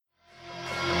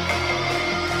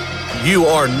You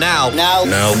are now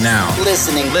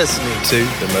listening to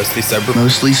the Mostly Sober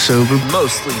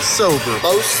Mostly Sober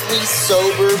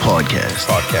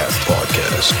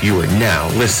podcast. You are now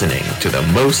listening to the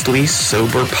Mostly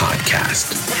Sober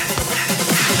podcast.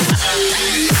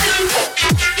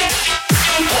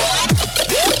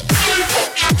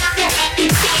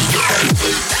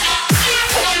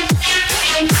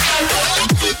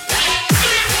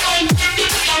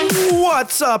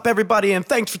 What's up, everybody, and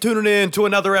thanks for tuning in to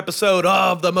another episode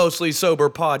of the Mostly Sober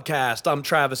podcast. I'm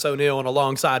Travis O'Neill, and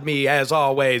alongside me, as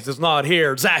always, is not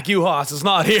here. Zach Uhas is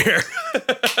not here.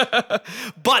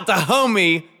 But the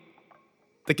homie,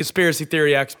 the conspiracy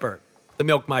theory expert, the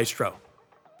milk maestro,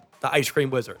 the ice cream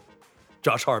wizard,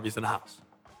 Josh Harvey's in the house.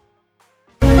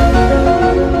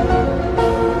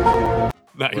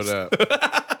 Nice. What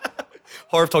up?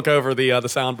 Harv took over the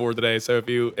soundboard today, so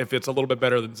if it's a little bit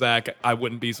better than Zach, I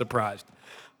wouldn't be surprised.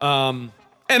 And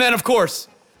then, of course,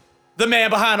 the man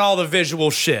behind all the visual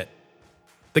shit,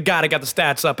 the guy that got the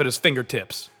stats up at his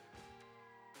fingertips,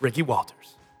 Ricky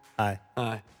Walters. Hi.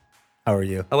 Hi. How are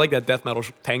you? I like that death metal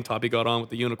tank top he got on with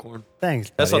the unicorn.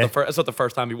 Thanks. That's not buddy. that's not the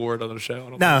first time he wore it on the show. I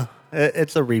don't No,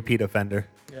 it's a repeat offender.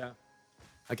 think. Yeah.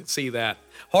 I can see that.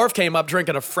 Harv came up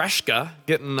drinking a Freshka,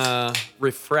 getting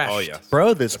refreshed. Oh, yes.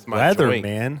 Bro, this That's my weather, joint.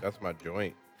 man. That's my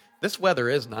joint. This weather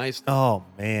is nice. Oh,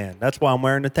 man. That's why I'm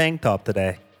wearing a tank top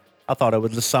today. I thought it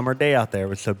was a summer day out there. It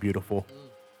was so beautiful.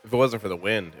 If it wasn't for the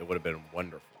wind, it would have been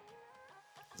wonderful.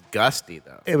 It's gusty,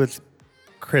 though. It was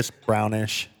crisp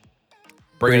brownish.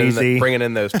 Bringing breezy.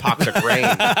 in those toxic rain.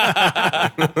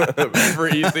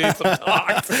 Breezy, some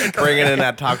toxic. Bringing in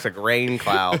that toxic rain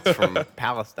clouds from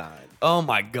Palestine. Oh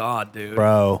my God, dude.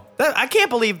 Bro. I can't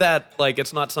believe that, like,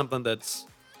 it's not something that's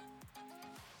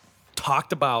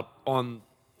talked about on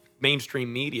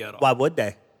mainstream media at all. Why would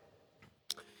they?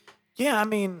 Yeah, I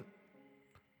mean,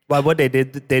 Why would they?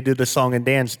 They do the song and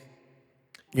dance.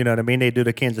 You know what I mean? They do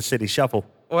the Kansas City Shuffle.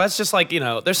 well, that's just like,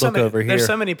 there's Look over there's here.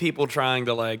 so many people trying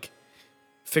to, like,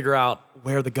 figure out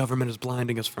where the government is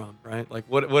blinding us from, right? Like,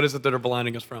 what is it that are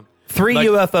blinding us from? Three Like-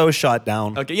 UFOs shot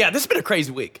down. Okay, yeah, this has been a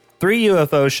crazy week. 3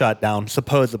 UFOs shot down,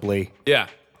 supposedly, Yeah,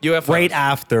 UFOs. right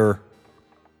after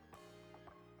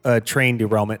a train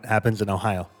derailment happens in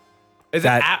Ohio. Is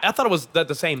that- I thought it was at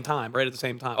the same time, right at the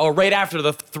same time. Oh, right after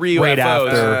the 3 Right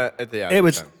UFOs. after. Yeah,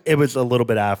 It was a little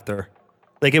bit after.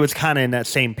 Like, it was kind of in that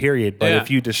same period. But Yeah.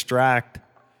 if you distract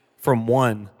from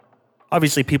one,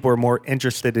 obviously people are more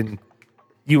interested in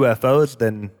UFOs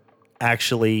than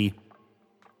actually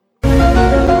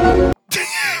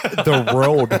the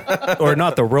road, or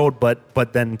not the road,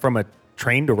 but then from a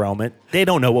train derailment. They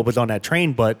don't know what was on that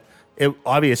train, but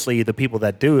obviously the people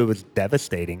that do, it was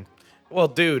devastating. Well,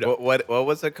 dude. What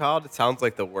was it called? It sounds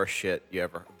like the worst shit you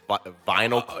ever.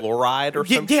 Vinyl chloride or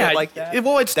some yeah, shit like that?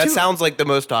 well, it's that too- sounds like the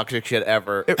most toxic shit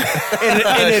ever. and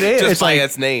it is. Just It's by like-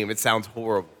 its name, it sounds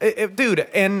horrible. Dude,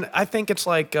 and I think it's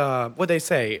like, what they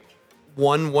say,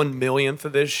 1/1,000,000th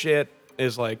of this shit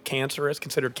is like cancerous,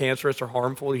 considered cancerous or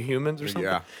harmful to humans or something.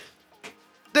 Yeah.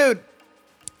 Dude,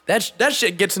 that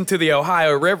shit gets into the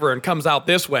Ohio River and comes out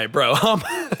this way, bro.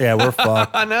 Yeah, we're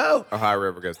fucked. I know. Ohio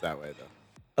River goes that way, though.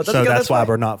 Oh, does So it go that's this why way?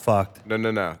 we're not fucked. No.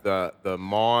 The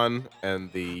Mon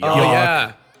and the Oh,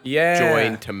 Yacht yeah.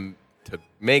 joined to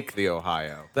make the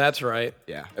Ohio. That's right.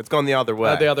 Yeah, it's gone the other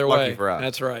way. The other Lucky way. for us.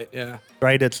 That's right, yeah.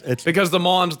 Right? It's Because the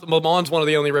Mon's one of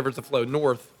the only rivers that flow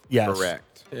north. yes.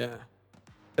 correct. Yeah.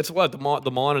 It's what, the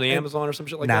Mon and the Amazon or some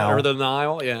shit like that? Nile. Or the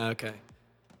Nile? Yeah, okay.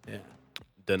 Yeah.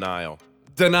 Denial.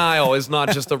 Denial is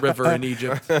not just a river in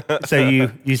Egypt. So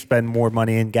you spend more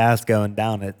money in gas going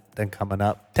down it than coming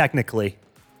up, technically,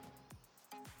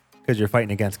 because you're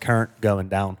fighting against current going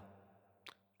down.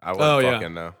 I wouldn't Oh, yeah.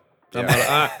 fucking know. I'm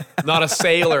Yeah. not a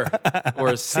sailor or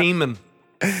a seaman.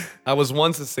 I was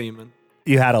once a seaman.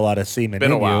 You had a lot of semen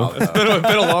Been in a while. you. though. It's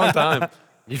been a long time.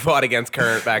 You fought against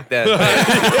current back then.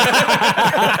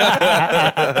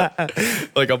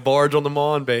 Like a barge on the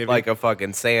Mon, baby. Like a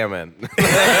fucking salmon.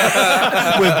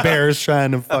 With bears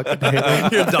trying to fucking hit him.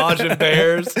 you're dodging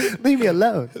bears, Leave me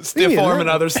alone. Leave stiff me arming alone.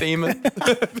 other seamen.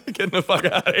 Getting the fuck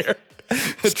out of here.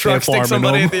 Truck Stiff stick arming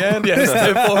somebody them. at the end. Yeah,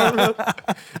 stiff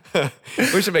arm.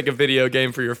 We should make a video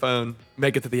game for your phone.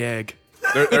 Make it to the egg.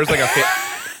 There's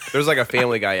like a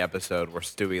Family Guy episode where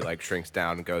Stewie like shrinks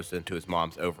down and goes into his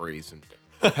mom's ovaries and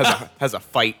has a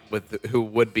fight with who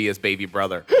would be his baby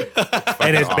brother.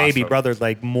 And his baby awesome. brother's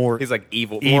like more. He's like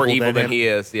more evil than him. he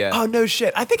is. Yeah, Oh no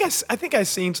shit! I think I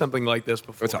seen something like this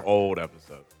before. it's an old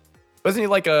episode. Wasn't he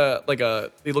like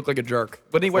a? He looked like a jerk.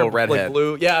 Wasn't he wear Little like redhead.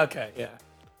 blue? Yeah. Okay. Yeah.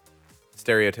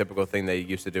 Stereotypical thing they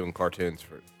used to do in cartoons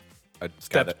for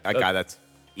a guy that's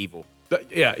evil.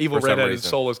 Yeah. Evil For some redheaded reason.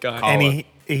 soulless guy. Call And it.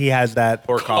 He has that.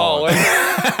 Poor Colin.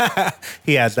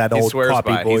 He has that He old swears poppy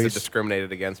by it. He's a voice.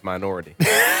 discriminated against minority.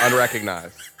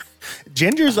 Unrecognized.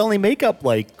 Gingers only make up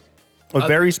like a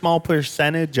very small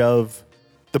percentage of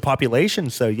the population.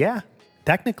 So yeah,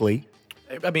 technically.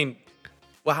 I mean,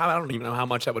 well, I don't even know how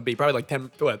much that would be. Probably like 10,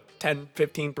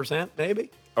 15% maybe?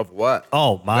 Of what?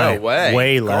 Oh my, No way.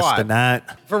 way less God. than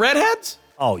that. For redheads?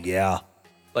 Oh yeah,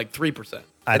 Like 3%.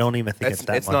 I don't even think it's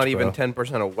that It's much. not even bro.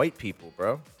 10% of white people,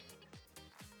 bro.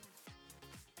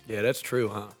 Yeah, that's true,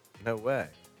 huh? No way.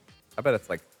 I bet it's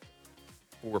like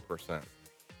 4%.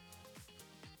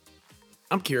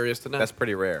 I'm curious to know. That's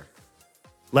pretty rare.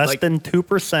 Less like- than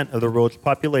 2% of the world's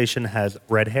population has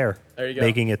red hair, There you go.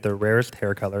 making it the rarest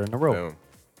hair color in the world. Boom.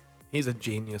 He's a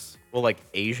genius. Well, like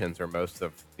Asians are most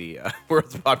of the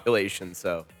world's population,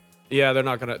 so Yeah, they're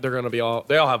gonna be all,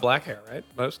 they all have black hair, right?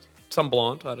 Most. Some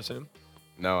blonde, I'd assume.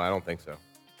 no, I don't think so.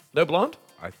 No blonde?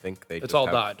 I think they It's just all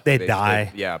have- dyed. They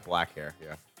dye. yeah, black hair.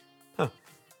 Yeah.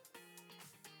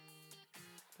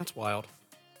 That's wild.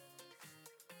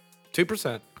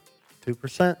 2%.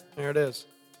 2%. There it is.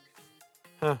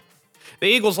 Huh. The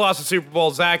Eagles lost the Super Bowl.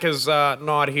 Zach is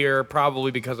not here, probably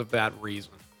because of that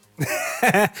reason. He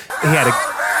had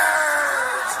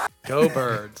a Go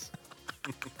Birds.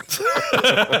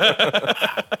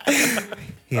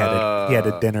 he had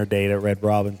a dinner date at Red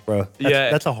Robin's, bro.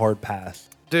 That's a hard pass.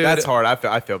 Dude, That's hard.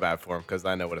 I feel bad for him because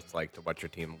I know what it's like to watch your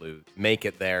team lose, make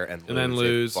it there, and then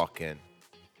lose. It fucking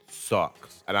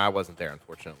sucks. And I wasn't there,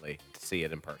 unfortunately, to see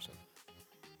it in person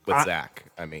with Zach.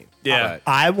 I mean, Yeah. but-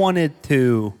 I wanted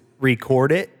to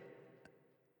record it,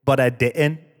 but I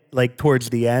didn't. Like towards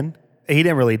the end, he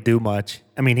didn't really do much.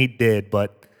 I mean, he did,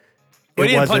 but But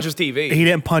he it didn't punch wasn't- his TV. He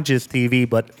didn't punch his TV,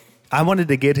 but I wanted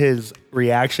to get his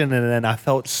reaction, and then I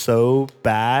felt so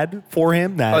bad for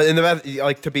him that in the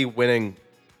like to be winning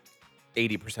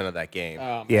 80% of that game.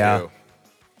 yeah. too.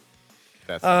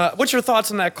 That's what's your thoughts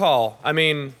on that call? I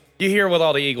mean, you hear with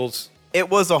all the Eagles. it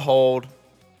was a hold.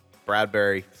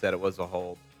 Bradbury said it was a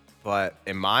hold, but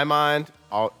in my mind,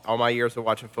 all my years of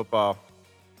watching football,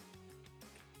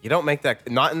 you don't make that.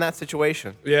 Not in that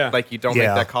situation. Yeah. like you don't Yeah.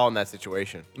 make that call in that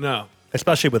situation. No.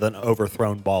 especially with an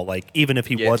overthrown ball. Like even if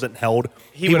he Yeah. wasn't held,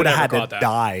 He he would've would have never had to caught that.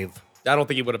 dive. I don't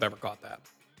think he would have ever caught that.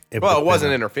 Well, would've it wasn't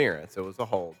been interference. It was a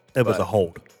hold. It was but a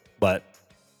hold, but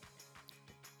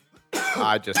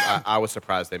I was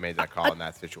surprised they made that call in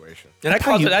that situation. And that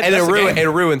caused And it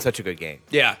ruined such a good game.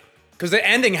 Yeah. Because the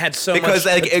ending had so Because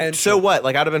much like potential. so what?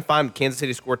 Like I'd have been fine. Kansas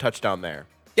City scored a touchdown there.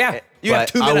 Yeah. You have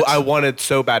But 2 minutes. I wanted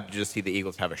so bad to just see the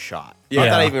Eagles have a shot. Not Yeah.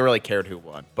 that I even really cared who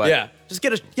won, but yeah. Just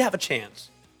you have a chance.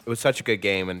 it was such a good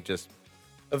game and just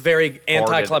A very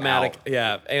anticlimactic. out.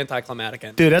 Yeah. Anticlimactic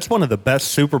ending. dude, that's one of the best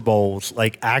Super Bowls,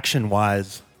 like action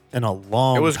wise, in a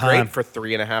long it was time. great for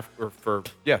 3.5 or for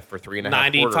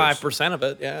 3.5 quarters. 95% of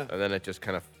it. Yeah. And then it just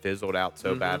kind of fizzled out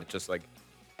so bad. It just like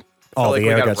Oh, felt like the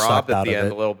we air got got robbed sucked at out the of end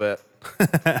it. a little bit.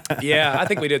 Yeah. I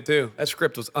think we did too. That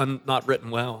script was not written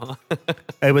well, huh?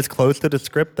 It was close to the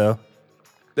script though.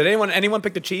 Did anyone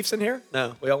pick the Chiefs in here?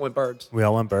 No. We all went Birds. We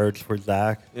all went Birds for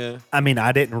Zach. Yeah. I mean,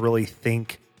 I didn't really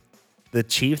think the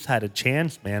Chiefs had a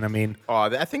chance, man. I mean,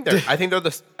 I think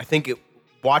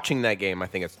watching that game, I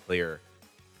think it's clear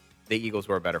the Eagles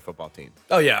were a better football team.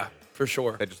 Oh, yeah. For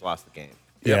sure. They just lost the game.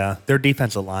 yeah, their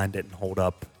defensive line didn't hold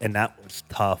up, and that was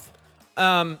tough.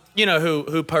 You know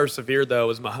who persevered though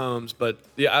was Mahomes, but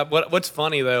yeah, what's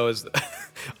funny though is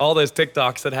all those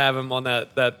TikToks that have him on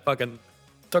that fucking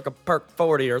took a perk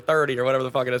 40 or 30 or whatever the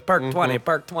fuck it is, perk 20,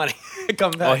 perk 20,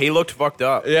 come back. Oh, he looked fucked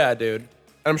up. yeah, dude,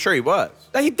 I'm sure he was.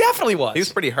 he definitely was. He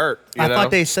was pretty hurt. You I know?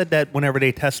 thought they said that whenever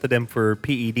they tested him for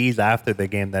PEDs after the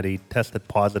game, that he tested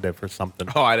positive for something.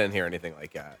 Oh, I didn't hear anything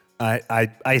like that.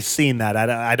 I seen that.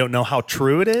 I don't know how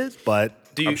true it is, but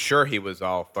I'm sure he was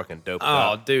all fucking doped Oh,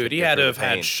 up. dude, he get had to through have the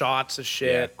had pain. shots of Yeah,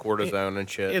 shit. cortisone and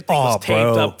shit. His thing was Oh, taped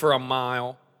bro. up for a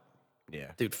mile.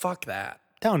 Yeah. Dude, fuck that.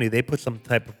 telling you, they put some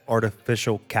type of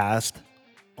artificial cast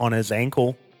on his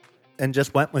ankle and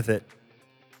just went with it.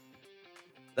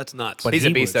 That's nuts. But He's a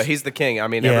he beast, was- though. He's the king. I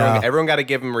mean, Yeah. everyone got to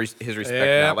give him his respect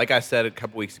Yeah. now. Like I said a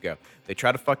couple weeks ago, they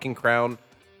tried to fucking crown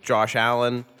Josh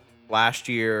Allen last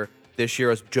year. This year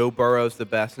was Joe Burrow's the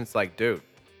best. And it's like, dude,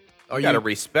 you got to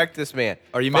respect this man.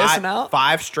 Are you missing out?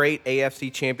 5 straight AFC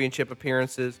championship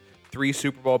appearances, 3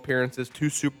 Super Bowl appearances, 2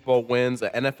 Super Bowl wins,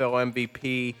 an NFL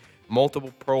MVP,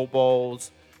 multiple Pro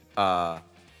Bowls.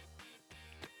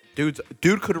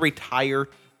 Dude could retire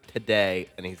today,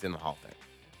 and he's in the Hall of Fame.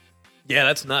 yeah,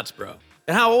 that's nuts, bro.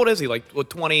 And how old is he? Like, what,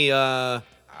 20?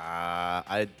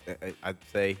 I'd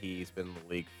say he's been in the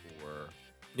league for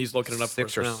He's looking it up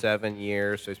 6 for or us now. 7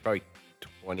 years, so he's probably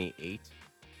 28.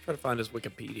 Try to find his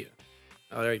Wikipedia.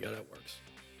 Oh, there you go. That works.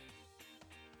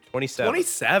 27.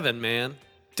 27, man.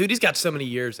 Dude, he's got so many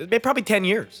years. Probably 10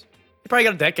 years. He probably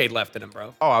got a decade left in him,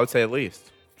 bro. Oh, I would say at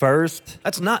least. First,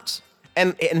 That's nuts.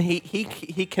 And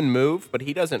he can move, but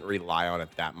he doesn't rely on it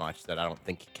that much that I don't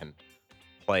think he can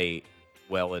play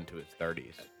well into his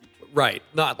 30s. Right.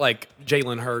 Not like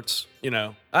Jalen Hurts, you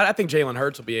know. I think Jalen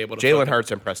Hurts will be able to. Jalen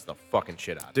Hurts impressed the fucking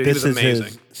shit out of me. Dude, he this was is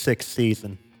amazing. his 6th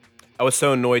season. I was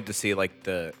so annoyed to see like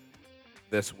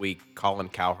this week Colin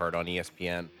Cowherd on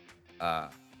ESPN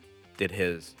did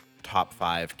his top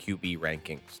 5 QB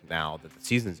rankings now that the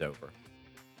season's over.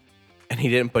 And he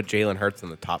didn't put Jalen Hurts in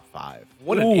the top 5.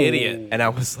 What an idiot. And I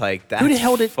was like, that's the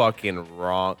hell did- fucking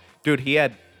wrong. Dude, he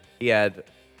had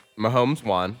Mahomes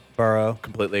 1. Burrow.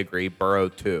 Completely agree. Burrow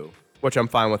 2, which I'm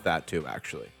fine with that too,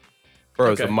 actually.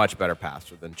 Burrow's Okay. a much better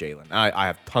passer than Jalen. I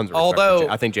have tons of respect Although-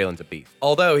 for I think Jalen's a beast.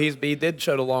 Although he did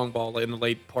show the long ball in the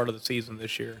late part of the season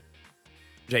this year.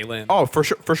 Jalen. Oh, for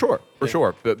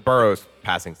sure. But Burrow's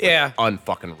passing, Yeah.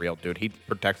 unfucking real, dude. He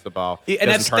protects the ball, And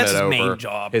doesn't turn that's it his over. main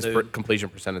job, His dude. completion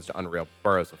percentage is unreal.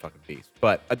 Burrow's a fucking beast.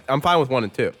 But I'm fine with 1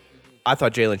 and 2. I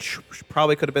thought Jalen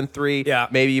probably could have been 3. Yeah.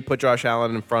 Maybe you put Josh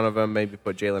Allen in front of him. Maybe you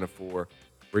put Jalen at 4.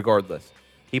 Regardless,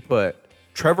 he put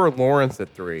Trevor Lawrence at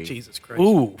 3. Jesus Christ.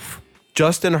 Oof.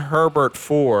 Justin Herbert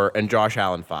 4, and Josh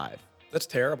Allen 5. That's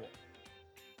terrible.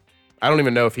 I don't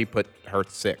even know if he put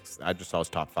Hurts 6. I just saw his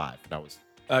top 5, and I was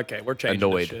Okay, we're changing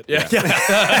annoyed. this shit.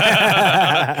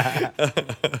 Yeah.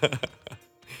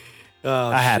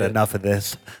 I had enough of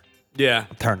this. Yeah.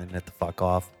 I'm turning it the fuck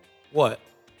off. What?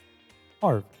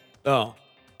 Or Oh.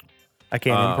 I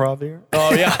can't improv here.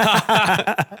 Oh, yeah.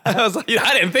 I was like,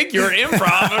 I didn't think you were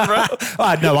improv,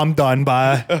 bro. No, I'm done.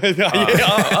 Bye.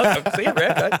 See,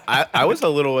 Rick. I was a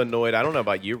little annoyed. I don't know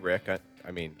about you, Rick.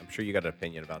 I mean, I'm sure you got an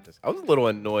opinion about this. I was a little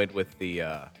annoyed with the.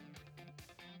 I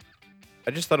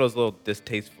just thought it was a little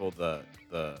distasteful. The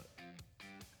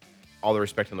all the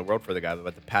respect in the world for the guy,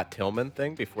 but the Pat Tillman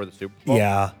thing before the Super Bowl.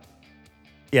 Yeah.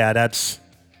 Yeah, that's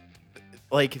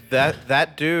like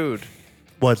that dude.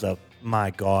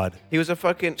 My God. He was a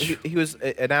fucking. He was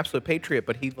an absolute patriot,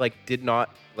 but he like did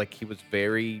not like. He was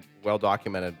very well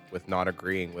documented with not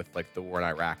agreeing with like the war in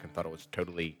Iraq and thought it was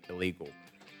totally illegal,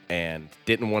 and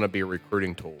didn't want to be a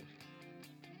recruiting tool.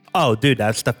 Oh, dude,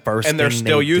 that's the first And they're thing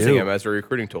still they using do. him as a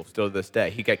recruiting tool still to this day.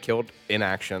 He got killed in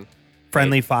action.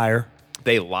 Friendly fire.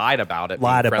 They lied about it.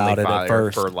 Lied being friendly about it at fire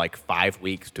first. for like 5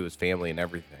 weeks to his family and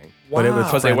everything. But it was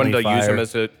Because they wanted to friendly use him fire.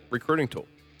 as a recruiting tool.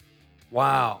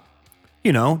 Wow.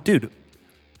 You know, dude,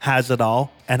 has it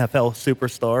all. NFL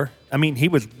superstar. I mean, he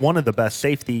was one of the best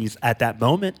safeties at that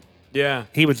moment. Yeah.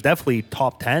 He was definitely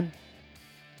top 10.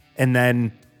 And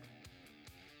then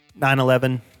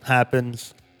 9/11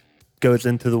 happens, goes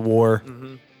into the war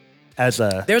as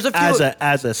a There's a few-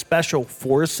 as a special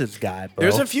forces guy, bro.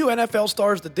 There's a few NFL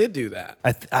stars that did do that.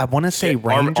 I want to say Yeah,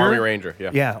 Ranger. Army Ranger,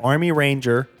 yeah. Yeah, Army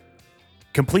Ranger.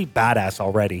 Complete badass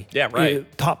already. Yeah, right.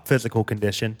 Top physical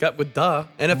condition. Got with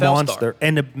NFL Monster. star.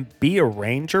 And to be a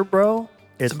Ranger, bro,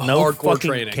 is Some no hardcore fucking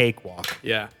training. cakewalk.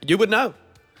 Yeah. You would know.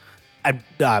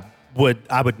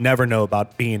 I would never know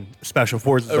about being special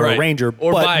forces or Right. a Ranger,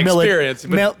 Or but by experience,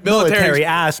 but military military's-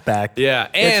 aspect. Yeah.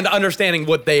 And understanding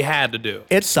what they had to do.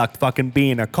 It sucked fucking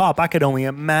being a cop. I could only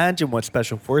imagine what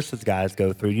special forces guys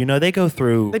go through. You know, they go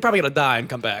through. They probably got to die and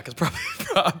come back. It's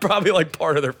probably like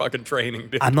part of their fucking training,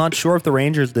 dude. I'm not sure if the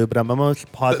Rangers do, but I'm almost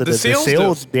positive the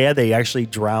SEALs do. yeah, they actually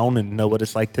drown and know what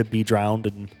it's like to be drowned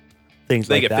and things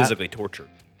They like get that. physically tortured.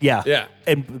 Yeah. Yeah.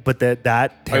 But that I mean,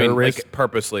 terrorist. like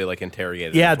purposely like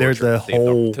interrogated. Yeah, and there's tortured a to save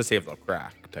the- whole- to save the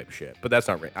crack type shit. But that's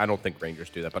not. I don't think Rangers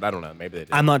do that. But I don't know. Maybe they do.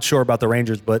 I'm not sure about the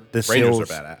Rangers, but the Rangers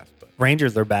SEALs, are badass. But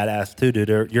Rangers are badass too,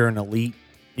 dude. You're an elite.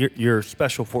 You're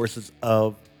special forces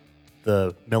of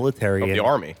the military. of the and-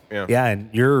 army. Yeah. Yeah,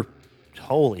 and you're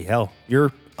holy hell,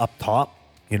 you're up top,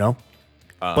 you know.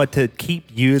 But to keep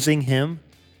using him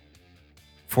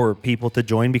for people to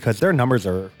join because their numbers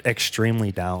are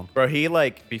extremely down. Bro, he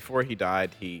like before he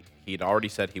died, he'd already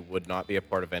said he would not be a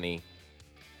part of any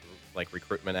like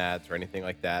recruitment ads or anything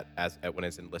like that when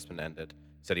his enlistment ended.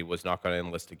 Said he was not going to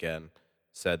enlist again.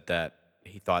 Said that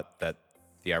he thought that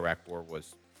the Iraq War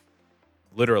was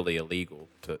literally illegal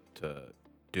to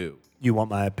do. You want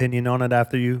my opinion on it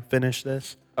after you finish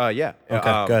this? Yeah.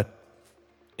 Okay, good.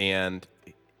 And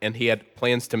he had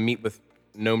plans to meet with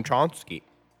Noam Chomsky,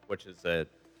 which is a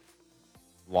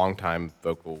longtime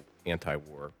vocal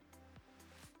anti-war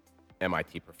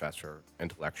MIT professor,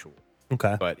 intellectual.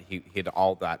 Okay, But he had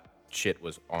all that shit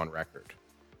was on record.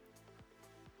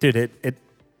 dude,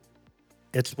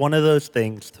 it's one of those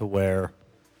things to where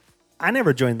I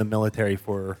never joined the military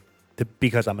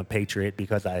because I'm a patriot,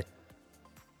 because I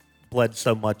bled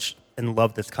so much and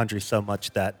love this country so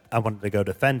much that I wanted to go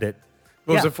defend it.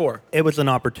 What was it for? It was an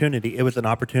opportunity. It was an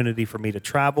opportunity for me to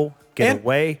travel, get And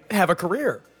away, have a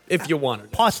career if you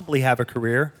wanted. possibly have a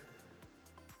career,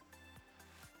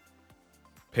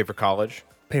 Pay for college.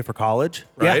 pay for college.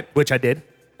 Right. Yeah, which I did.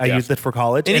 I Yeah. used it for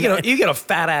college. And And you get a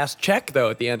fat ass check though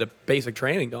at the end of basic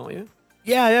training, don't you?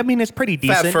 yeah, I mean, it's pretty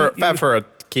decent. Fat for a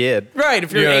kid. Right.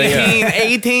 If you're Yeah,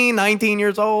 18, 19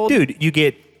 years old. Dude, you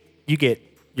get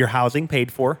your housing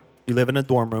paid for. You live in a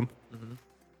dorm room.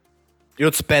 You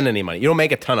don't spend any money. You don't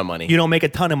make a ton of money. You don't make a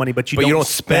ton of money, but you but don't you don't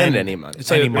spend any money.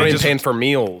 So any You're not money. even paying for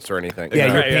meals or anything. Yeah,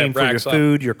 you're Right, yeah, paying for your racks up.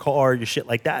 food, your car, your shit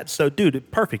like that. So,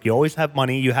 dude, perfect. You always have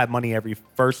money. You have money every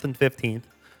 1st and 15th.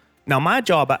 Now, my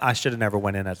job, I should have never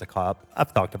went in as a cop.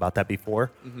 I've talked about that before.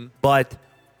 But,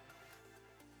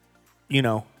 you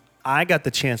know, I got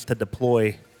the chance to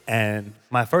deploy, and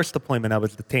my first deployment, I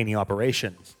was detainee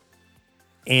operations.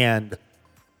 And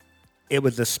it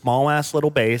was a small-ass little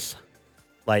base.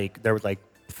 Like, there was like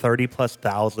 30+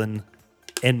 thousand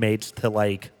inmates to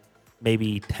like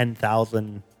maybe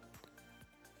 10,000,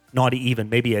 not even,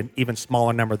 maybe an even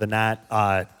smaller number than that,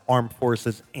 armed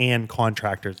forces and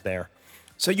contractors there.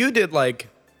 So you did like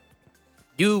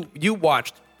you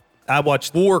watched I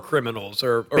watched war criminals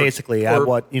or basically, I or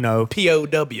what, you know,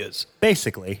 POWs.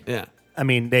 basically. Yeah. I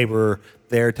mean, they were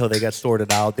there till they got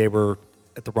sorted out. They were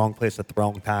at the wrong place at the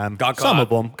wrong time. Got Some caught. of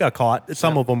them got caught.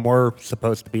 Some of them were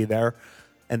supposed to be there.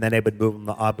 And then they would move them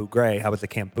to Abu Ghraib. I was at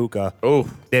Camp Buka. Oh.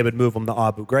 They would move them to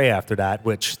Abu Ghraib after that,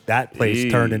 which that place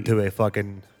turned into a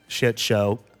fucking shit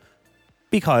show.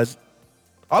 Because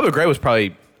Abu Ghraib was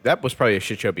probably a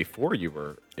shit show before you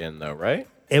were in, though, right?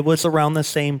 it was around the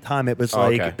same time. It was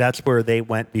like, okay. that's where they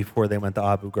went before they went to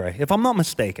Abu Ghraib. If I'm not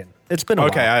mistaken. It's been a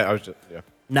Okay, while. I was just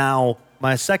Now,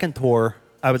 my second tour,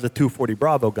 I was a 240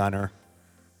 Bravo gunner,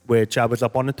 which I was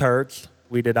up on the turrets.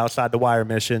 We did outside the wire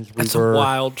missions. That's some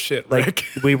wild shit, like Rick.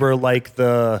 we were like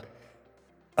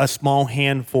a small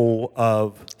handful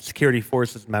of security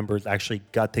forces members actually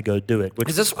got to go do it. Which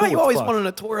Is this why cool you as always fuck. wanted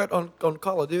a turret on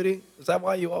Call of Duty? Is that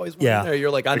why you always wanted Yeah. it? Or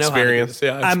you're like, I know Experience. how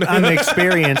to do this. Yeah, I'm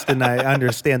experienced and I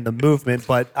understand the movement,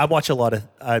 but I watch a lot of,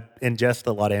 ingest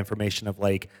a lot of information of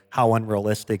like how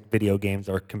unrealistic video games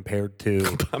are compared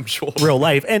to I'm sure. real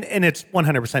life. And it's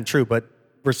 100% true, but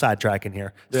we're sidetracking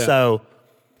here. Yeah. So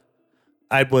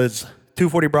I was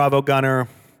 240 Bravo gunner,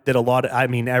 did a lot of, I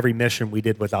mean, every mission we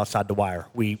did was outside the wire.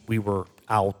 We were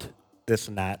out, this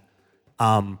and that.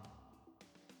 I'm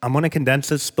going to condense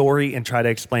this story and try to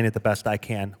explain it the best I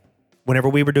can. Whenever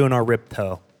we were doing our rip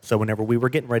tow, so whenever we were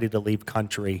getting ready to leave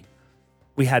country,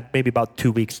 we had maybe about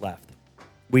 2 weeks left.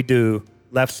 We do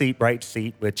left seat, right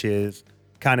seat, which is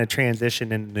kind of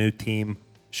transition in a new team,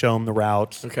 show them the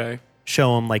routes, Okay.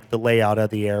 show them like the layout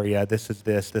of the area. This is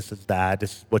this is that.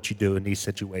 This is what you do in these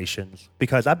situations.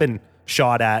 Because I've been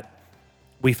shot at.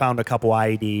 We found a couple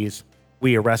IEDs.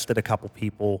 We arrested a couple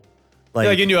people.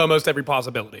 Like you knew almost every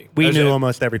possibility. We That's knew it.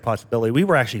 almost every possibility. We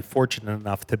were actually fortunate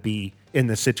enough to be in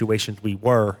the situations we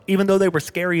were. Even though they were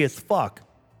scary as fuck,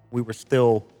 we were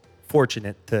still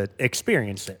fortunate to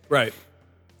experience it. Right.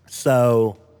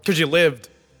 So, Because you lived.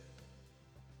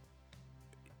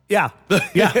 yeah.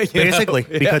 Yeah, You know? basically.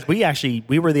 Yeah. Because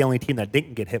we were the only team that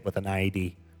didn't get hit with an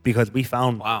IED because we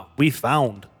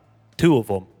found two of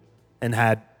them and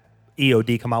had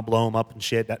EOD come out, blow them up and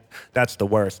shit. That's the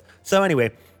worst. So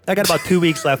anyway, I got about 2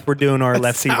 weeks left. We're doing our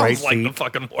left seat, right Sounds like seat. the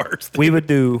fucking worst. We would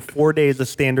do 4 days of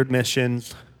standard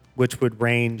missions, which would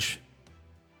range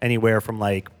anywhere from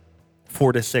like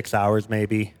 4 to 6 hours,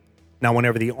 maybe. Now,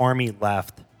 whenever the Army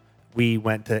left, we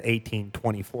went to 18,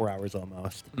 24 hours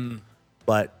almost.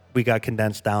 But we got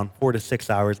condensed down 4 to 6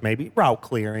 hours, maybe. Route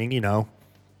clearing, you know,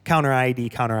 counter ID,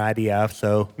 counter IDF.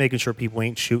 So making sure people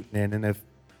ain't shooting in. And if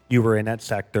you were in that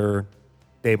sector,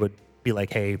 they would be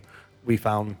like, hey, we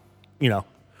found, you know,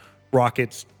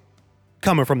 rockets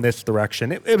coming from this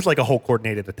direction. It was like a whole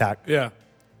coordinated attack. Yeah.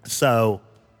 So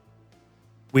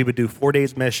we would do 4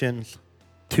 days missions,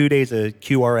 2 days of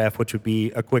QRF, which would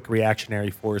be a quick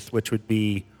reactionary force, which would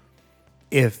be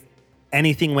if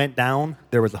anything went down,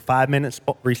 there was a 5-minute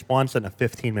response and a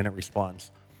 15-minute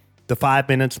response. The 5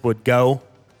 minutes would go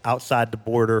outside the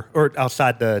border or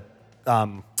outside the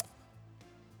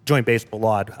Joint Base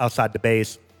Balad, outside the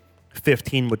base.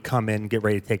 15 would come in, get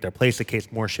ready to take their place in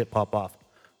case more shit pop off.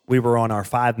 We were on our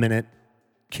 5-minute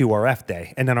QRF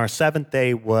day. And then our 7th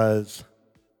day was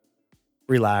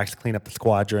relax, clean up the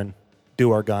squadron,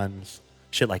 do our guns,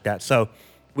 shit like that. So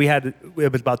it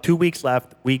was about 2 weeks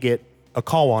left. We get a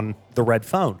call on the red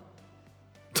phone,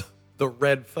 The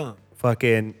red phone.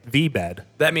 fucking VBED.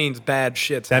 That means bad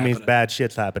shit's That happening. means bad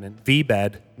shit's happening.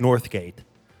 VBED, Northgate,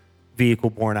 vehicle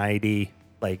borne IED,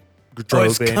 like drove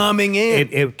it's in. coming in.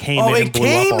 It came Oh, in it and blew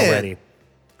came up in. already.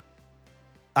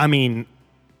 I mean,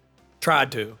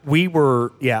 Tried to. we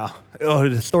were, oh,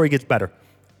 the story gets better.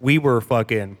 We were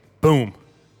fucking, boom,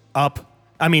 up.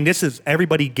 I mean, this is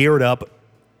everybody geared up,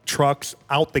 trucks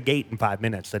out the gate in 5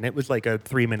 minutes, and it was like a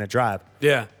 3-minute drive.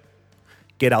 Yeah.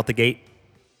 Get out the gate,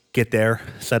 get there,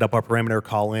 set up our perimeter,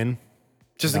 call in,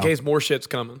 Just in No. case more shit's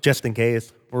coming. just in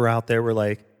case. We're out there, we're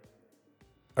like,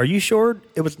 are you sure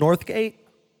it was Northgate?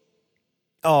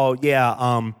 Oh,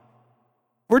 yeah,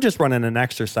 we're just running an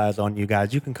exercise on you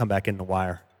guys. You can come back in the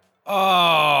wire.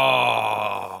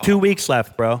 Oh. 2 weeks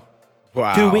left, bro.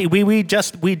 Wow. 2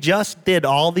 weeks. We just did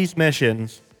all these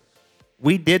missions.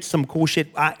 We did some cool shit.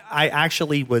 I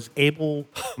actually was able.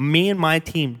 Me and my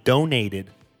team donated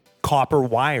copper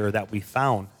wire that we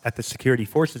found at the Security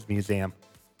Forces Museum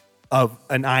of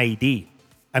an IED.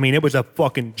 I mean, it was a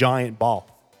fucking giant ball.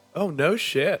 Oh, no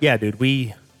shit. Yeah, dude.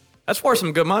 We That's worth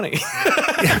some good money.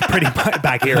 pretty much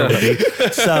back here, buddy.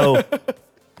 So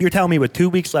you're telling me with 2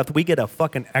 weeks left, we get a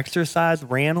fucking exercise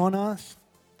ran on us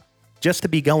just to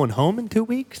be going home in 2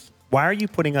 weeks? Why are you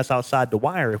putting us outside the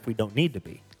wire if we don't need to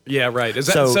be? Yeah, right. Is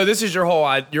that, So- so this is your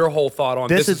whole thought on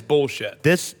this is bullshit.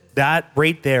 That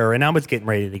right there, and I was getting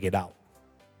ready to get out.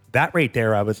 That right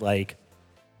there, I was like,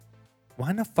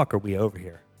 why the fuck are we over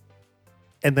here?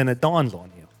 And then it dawns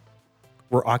on you.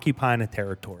 We're occupying a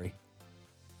territory.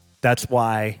 That's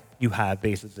why you have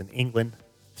bases in England,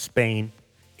 Spain,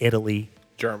 Italy,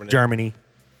 Germany.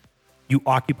 You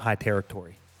occupy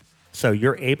territory. So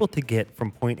you're able to get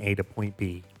from point A to point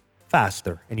B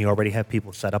faster, and you already have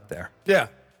people set up there. Yeah.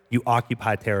 You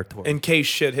occupy territory In case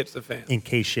shit hits the fan. in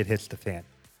case shit hits the fan.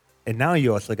 And now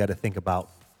you also got to think about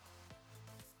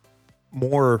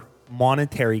more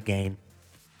monetary gain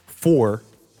for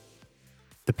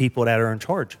the people that are in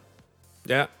charge.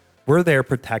 Yeah. We're there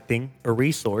protecting a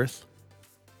resource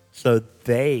so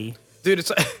they Dude,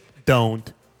 it's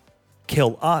don't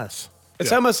kill us.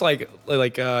 it's almost like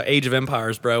Age of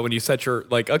Empires, bro, when you set your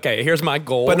okay, here's my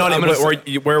goal. But not I'm even. gonna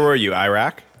set- Where were you?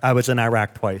 Iraq? I was in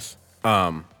Iraq twice.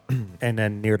 And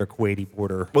then near the Kuwaiti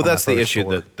border. Well, on my that's the first issue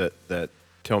tour. that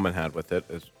Tillman had with it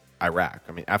is Iraq.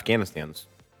 I mean, Afghanistan's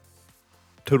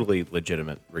totally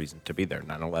legitimate reason to be there.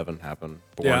 9/11 happened.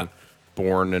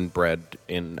 Born and bred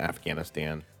in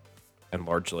Afghanistan, and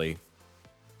largely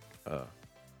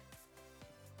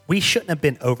we shouldn't have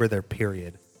been over there,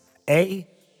 period.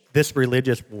 This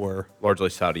religious war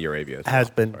Saudi Arabia as has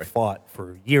well. been Sorry. fought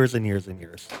for years and years and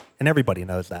years. And everybody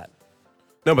knows that.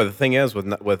 No, but the thing is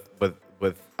with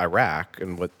Iraq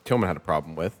and what Tillman had a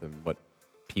problem with, and what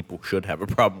people should have a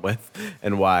problem with,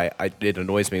 and why it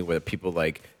annoys me when people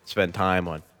spend time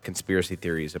on conspiracy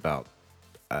theories about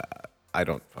I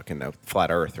don't fucking know,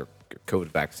 flat Earth or COVID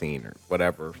vaccine or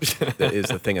whatever that is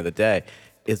the thing of the day,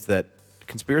 is that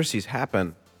conspiracies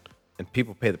happen and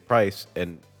people pay the price,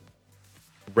 and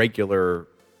regular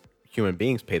human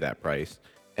beings pay that price,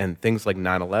 and things like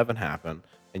 9/11 happen,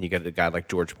 and you get a guy like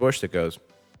George Bush that goes,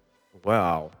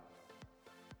 well,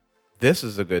 this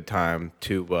is a good time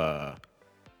to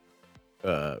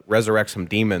resurrect some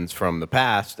demons from the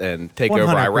past and take over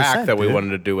 100%, Iraq that we dude. wanted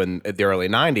to do in the early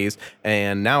 90s.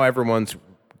 And now everyone's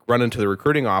running to the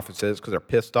recruiting offices because they're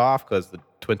pissed off because the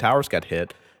Twin Towers got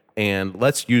hit. And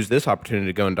let's use this opportunity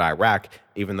to go into Iraq,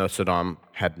 even though Saddam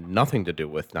had nothing to do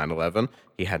with 9/11.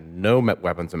 He had no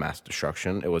weapons of mass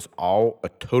destruction. It was all a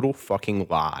total fucking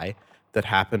lie that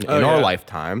happened in our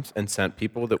lifetimes and sent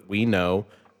people that we know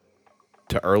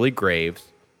to early graves.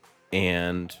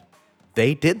 And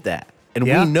they did that. And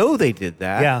Yeah. we know they did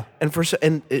that. Yeah.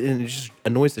 And it just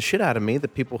annoys the shit out of me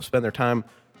that people spend their time,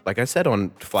 like I said,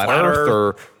 on flat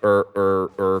Earth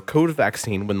or COVID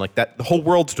vaccine when that the whole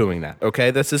world's doing that.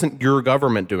 Okay, this isn't your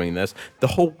government doing this. The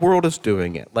whole world is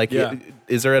doing it.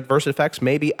 Is there adverse effects?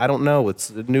 Maybe, I don't know. It's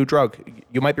a new drug.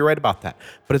 You might be right about that,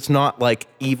 but it's not like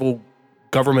evil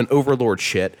government overlord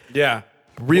shit. Yeah.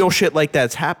 Real shit like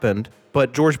that's happened.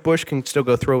 But George Bush can still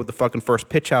go throw the fucking first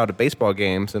pitch out at baseball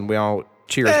games, and we all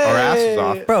cheer our asses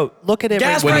off. Bro, look at it.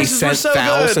 Gas When he prices were sent so good.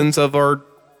 thousands of our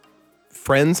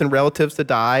friends and relatives to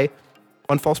die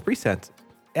on false pretenses.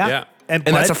 Yeah. And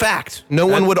that's a fact. No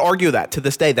one would argue that to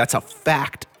this day. That's a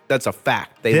fact. That's a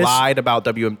fact. They This- lied about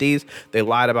WMDs. They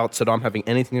lied about Saddam having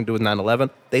anything to do with 9/11.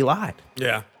 They lied.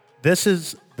 Yeah. This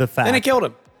is the fact. And it killed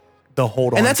him. The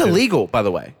hold on. And that's to. illegal, by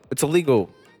the way. It's illegal.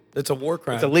 It's a war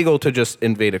crime. It's illegal to just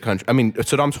invade a country. I mean,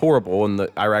 Saddam's horrible, and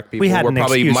the Iraq people had were an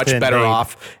probably excuse much to better invade.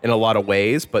 off in a lot of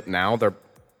ways, but now they're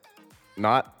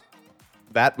not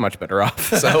that much better off.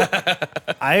 So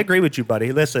I agree with you,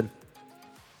 buddy. Listen,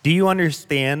 do you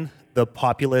understand the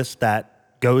populace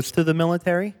that goes to the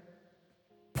military?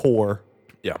 Poor.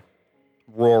 yeah,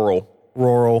 Rural.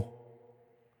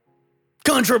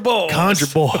 Country boys.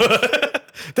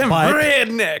 Them But-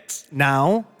 rednecks.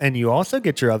 Now, and you also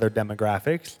get your other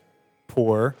demographics,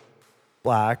 poor,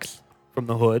 blacks from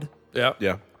the hood. Yeah.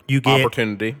 Yeah. You get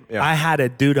opportunity. Yeah. I had a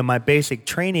dude in my basic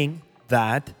training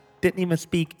that didn't even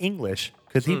speak English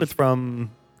because he was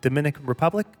from Dominican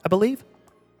Republic, I believe.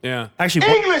 Yeah. Actually,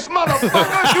 English,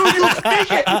 motherfucker, do you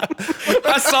speak it?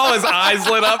 I saw his eyes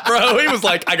lit up, bro. He was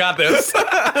like, I got this.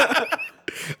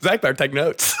 Zach better take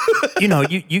notes.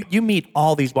 you meet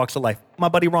all these walks of life. My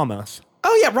buddy Ramos.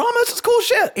 Oh, yeah. Ramos is cool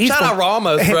shit. Shout out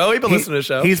Ramos, bro. He been listening to the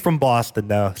show. He's from Boston,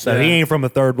 though, so Yeah. he ain't from a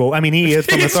third world. I mean, he is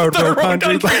from a He's third world world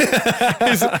country,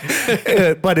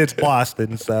 but it's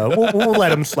Boston, so we'll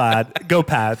let him slide. Go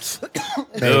Pats.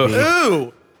 Maybe.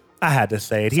 Ooh. I had to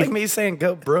say it. It's like me saying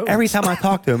go, bro. Every time I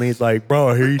talk to him, he's like, "Bro,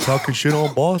 I hear you talking shit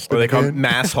on Boston." Or they call again." them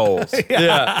mass holes.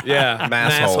 Yeah.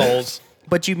 Mass holes.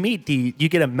 But you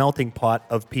get a melting pot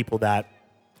of people that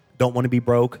don't want to be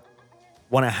broke,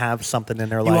 want to have something in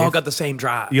their You life. all got the same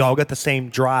drive. You all got the same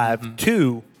drive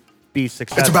to be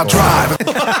successful. It's about drive.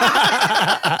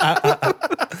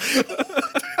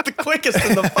 the quickest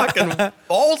in the fucking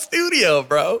whole studio,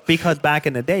 bro. Because back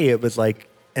in the day, it was like,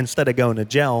 instead of going to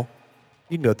jail,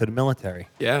 you can go to the military.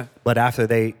 Yeah. But after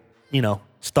they,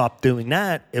 stopped doing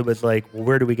that, it was like, well,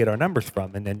 where do we get our numbers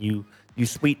from? And then you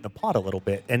sweeten the pot a little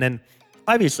bit. And then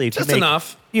obviously, if Just you make,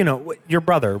 enough. Your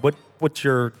brother,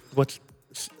 what's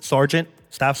sergeant,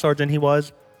 staff sergeant he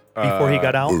was before he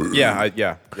got out?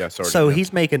 Yeah. Sorry. So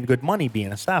he's making good money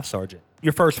being a staff sergeant.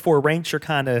 Your first 4 ranks, you're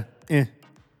kind of, and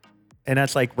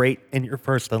that's like right in your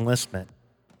first enlistment.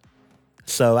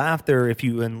 So after, if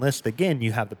you enlist again,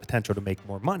 you have the potential to make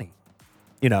more money,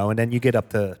 and then you get up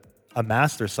to a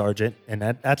master sergeant, and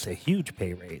that's a huge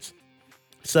pay raise.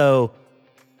 So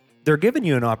they're giving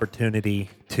you an opportunity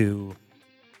to,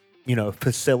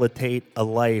 facilitate a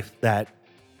life that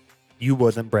you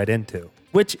wasn't bred into,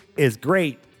 which is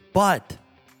great. But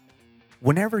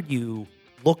whenever you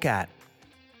look at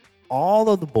all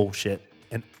of the bullshit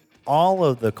and all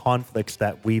of the conflicts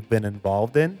that we've been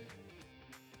involved in,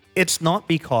 it's not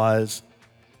because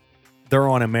they're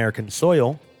on American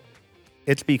soil.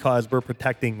 It's because we're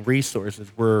protecting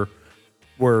resources. We're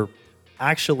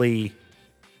actually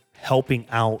helping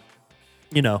out,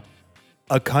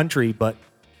 a country, but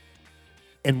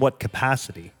in what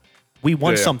capacity? We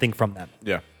want Yeah. something from them.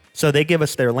 Yeah. So they give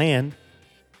us their land,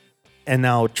 and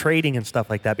now trading and stuff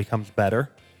like that becomes better,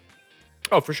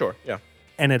 Oh, for sure. Yeah.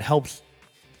 and it helps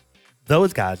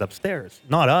those guys upstairs,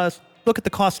 not us. Look at the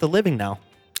cost of living now.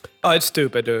 Oh, it's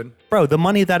stupid, dude. Bro, the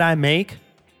money that I make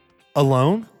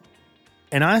alone,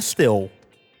 and I still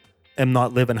am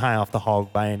not living high off the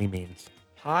hog by any means.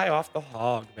 High off the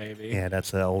hog, baby. Yeah,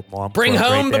 that's the old mom. Bring quote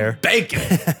home right there. the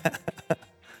bacon.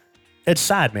 It's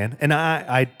sad, man. And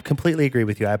I completely agree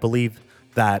with you. I believe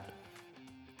that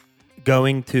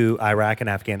going to Iraq and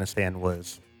Afghanistan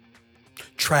was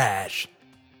Trash.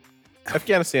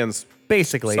 Afghanistan's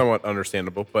basically somewhat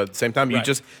understandable, but at the same time,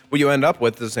 Right. what you end up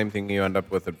with is the same thing you end up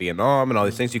with at Vietnam and all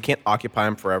these things. You can't occupy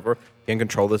them forever. You can't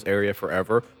control this area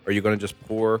forever. Are you going to just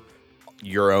pour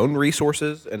your own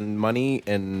resources and money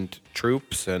and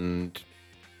troops and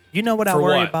You know what I For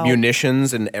worry what? about?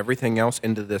 munitions and everything else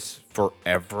into this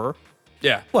forever?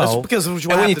 Yeah. Well, that's because of what you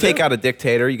And when have you to take do. out a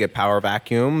dictator, you get power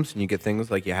vacuums, and you get things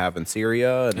like you have in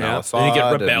Syria and Yeah. Al Assad. And you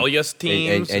get and- rebellious and-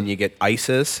 teams and you get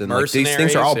ISIS, and like, these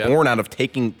things are all Mercenaries, yeah. born out of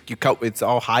taking. You cut. It's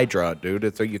all Hydra, dude.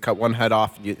 It's like you cut one head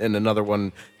off, and another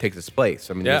one takes its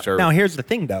place. I mean, Yeah. these are Now, here's the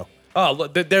thing, though. Oh,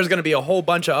 look, there's going to be a whole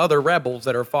bunch of other rebels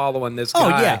that are following this Oh,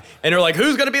 guy. yeah. And they're like,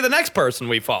 who's going to be the next person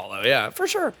we follow? Yeah, for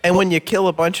sure. And when you kill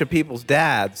a bunch of people's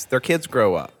dads, their kids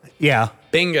grow up. Yeah.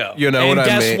 Bingo. You know and what I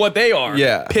guess mean? what they are?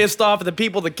 Yeah. Pissed off at the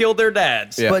people that killed their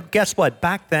dads. Yeah. But guess what?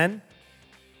 Back then,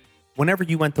 whenever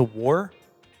you went to war,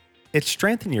 it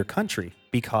strengthened your country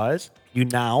because you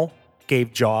now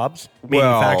gave jobs,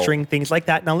 manufacturing, things like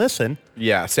that. Now, listen.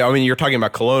 Yeah. So I mean, you're talking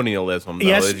about colonialism, though,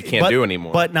 that you can't do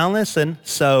anymore. But now listen,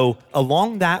 so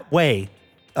along that way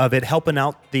of it helping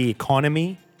out the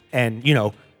economy and,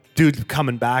 dudes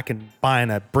coming back and buying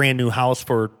a brand new house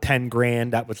for 10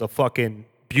 grand, that was a fucking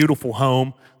beautiful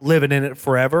home, living in it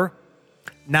forever.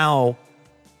 Now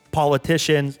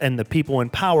politicians and the people in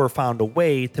power found a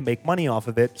way to make money off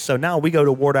of it. So now we go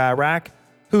to war to Iraq.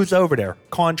 Who's over there?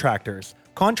 Contractors.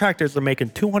 Contractors are making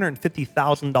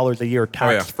 $250,000 a year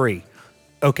tax free.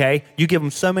 Okay? You give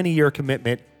them so many year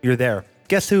commitment, you're there.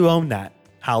 Guess who owned that?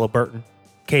 Halliburton,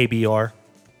 KBR,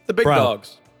 The big Bro.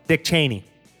 dogs. Dick Cheney.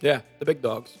 Yeah, the big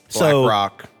dogs. Black So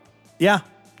Rock. yeah,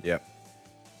 Yep.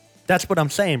 That's what I'm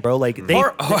saying, bro. Like they,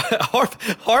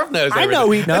 Harv knows. I Everything.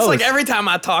 know he It's knows. like every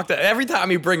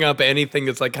time you bring up anything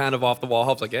that's like kind of off the wall,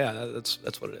 Harv's like, yeah, that's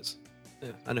what it is. Yeah,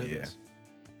 I know. Yeah.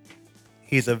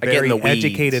 he's a I get very in the weeds,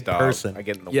 educated dog. person. I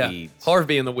get in the Yeah, weeds. Harv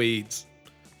be in the weeds.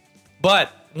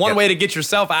 But one Yep. way to get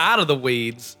yourself out of the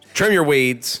weeds Trim your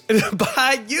weeds. is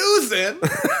by using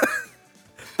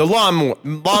The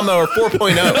lawnmower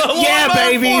 4.0. Yeah,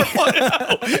 baby.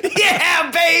 4.0.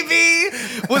 Yeah, baby.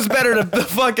 What's better, the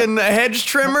fucking hedge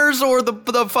trimmers or the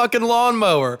fucking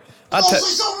lawnmower? Mostly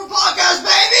Sober Podcast,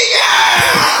 baby!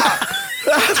 Yeah!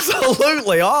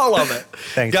 Absolutely, all of it.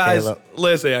 Thanks, guys. Caleb.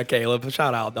 Listen, yeah, Caleb,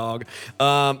 shout out, dog.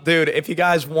 Dude, if you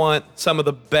guys want some of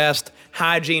the best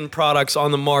hygiene products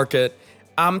on the market,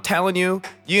 I'm telling you,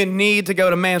 you need to go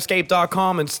to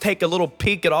manscaped.com and take a little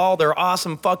peek at all their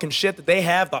awesome fucking shit that they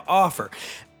have to offer.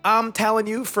 I'm telling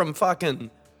you, from fucking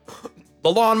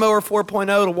the lawnmower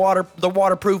 4.0 to the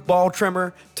waterproof ball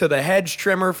trimmer to the hedge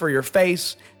trimmer for your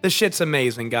face, this shit's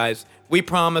amazing, guys. We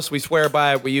promise, we swear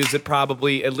by it. We use it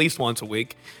probably at least once a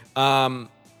week. And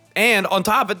on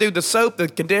top of it, dude, the soap, the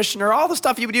conditioner, all the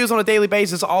stuff you would use on a daily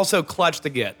basis, also clutch to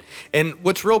get. And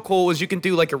what's real cool is you can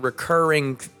do like a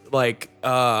recurring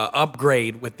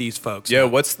upgrade with these folks. Yo,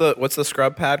 what's the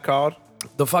scrub pad called?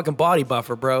 The fucking body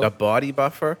buffer, bro. The body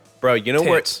buffer, bro. You know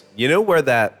Tits. where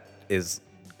that is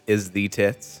the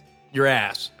tits. Your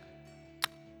ass.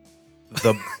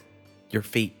 Your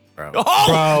feet, bro. Oh,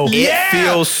 Bro. It yeah!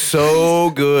 feels so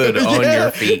good on Yeah.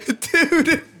 your feet. Dude,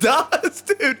 it does,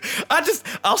 dude.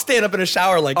 I'll stand up in a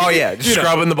shower like, Oh, yeah, just you know,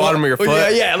 scrubbing the bottom of your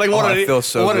foot. Yeah, like Oh, one, it feels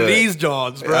so one of good. these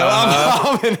Johns, bro.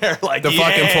 I'm in there like, The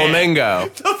fucking yeah. flamingo.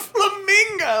 The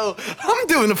flamingo. I'm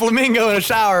doing the flamingo in a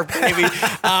shower, baby.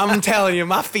 I'm telling you,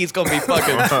 my feet's gonna be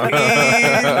fucking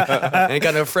clean. Ain't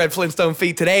got no Fred Flintstone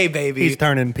feet today, baby. He's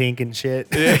turning pink and shit.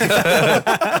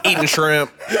 Eating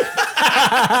shrimp.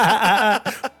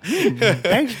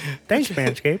 Thanks,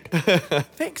 Manscaped.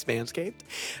 Thanks, Manscaped.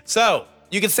 So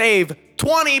you can save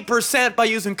 20% by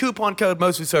using coupon code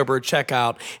Mostly Sober at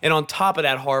checkout. And on top of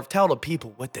that, Harv, tell the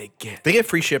people what they get. They get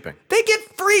free shipping. They get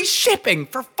free shipping.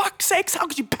 For fuck's sakes, how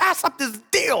could you pass up this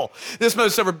deal? This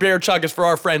Most Sober beer chug is for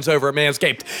our friends over at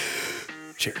Manscaped.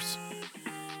 Cheers.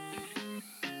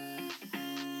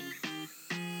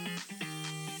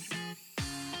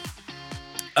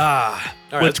 All right,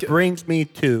 let's Which get brings me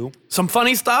to, some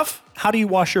funny stuff. how do you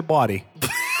wash your body?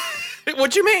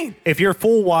 What you mean? If you're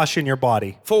full washing your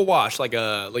body, Full wash, like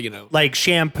like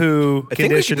shampoo, I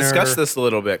think we should conditioner. discuss this a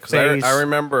little bit because face. I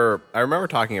remember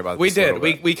talking about we this. a did. little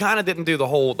bit. We kind of didn't do the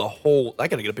whole. I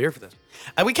gotta get a beer for this.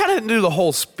 We kind of didn't do the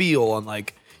whole spiel on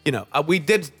we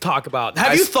did talk about.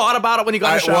 Have you thought about it when you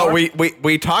got in the shower? Well,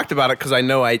 we talked about it because I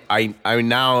know I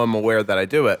now am aware that I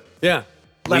do it. yeah,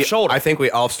 left shoulder. I think we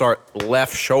all start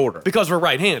left shoulder. because we're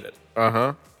right-handed.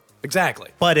 Uh-huh. Exactly.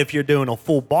 But if you're doing a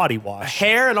full body wash,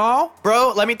 Hair and all,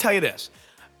 bro. Let me tell you this.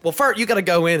 Well, first you got to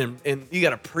go in and you got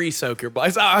to pre-soak your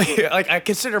body. I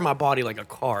consider my body like a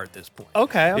car at this point.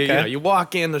 Okay. You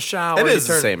walk in the shower. It you is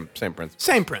the turn- same principle.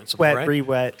 Same principle, wet, right?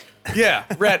 re-wet. Yeah,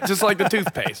 red, just like the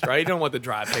toothpaste, right? You don't want the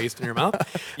dry paste in your mouth.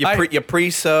 You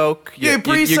pre-soak. You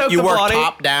pre-soak you the work body.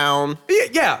 top down.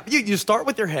 Yeah, you start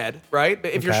with your head, right?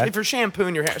 If Okay. you're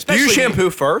shampooing your hair, Do especially you shampoo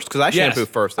first? Because I Yes. shampoo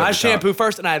first. I every time. shampoo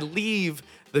first, and I leave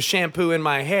the shampoo in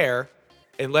my hair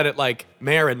and let it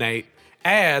marinate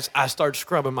as I start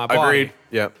scrubbing my body. Agreed.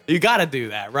 Yep. You got to do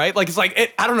that, right? Like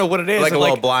I don't know what it is. Like a and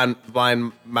little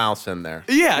blind mouse in there.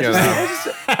 Yeah, You just-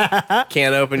 know?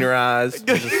 Can't open your eyes.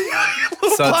 Just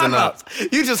sudsing up.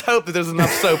 You just hope that there's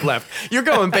enough soap left. You're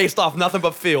going based off nothing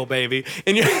but feel, baby.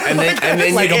 And then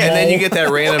Like a you mole. get that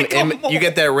random Like a mole. you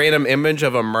get that random image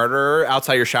of a murderer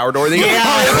outside your shower door. Then you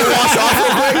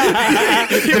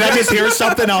Did I just hear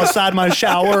something outside my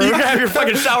shower? You have your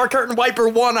fucking shower curtain wiper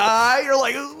one eye. You're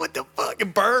like, what the fuck,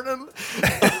 it burning?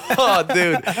 Oh,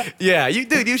 dude. Yeah,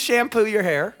 you shampoo your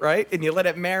hair, right? And you let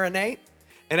it marinate.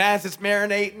 And as it's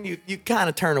marinating, you kind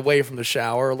of turn away from the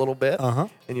shower a little bit. Uh-huh.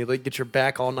 And you get your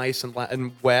back all nice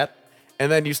and wet.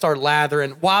 And then you start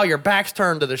lathering. While your back's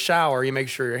turned to the shower, you make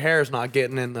sure your hair's not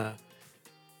getting in the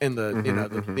and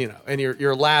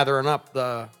you're lathering up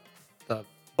the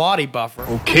body buffer.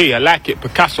 Okay, I like it,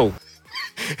 Picasso.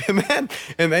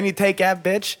 And then you take that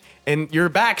bitch, and your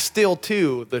back's still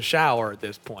to the shower at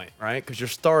this point, right? Because you're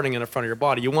starting in the front of your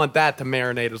body. You want that to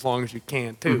marinate as long as you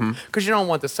can, too. Because you don't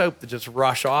want the soap to just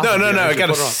rush off. No, of you as I you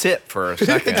gotta put it on. sit for a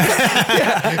second.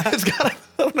 It's gotta, I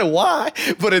don't know why,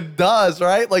 but it does,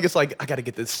 right? Like, it's like, I gotta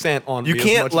get this scent on You me as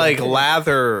can't much as I can.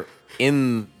 lather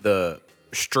in the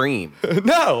stream. No,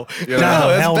 No, it's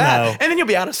hell bad. no. And then you'll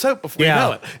be out of soap before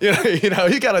Yeah. you know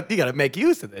it. You gotta make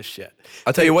use of this shit.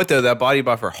 I'll tell you what though, that body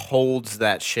buffer holds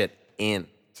that shit in.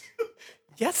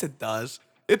 Yes, it does.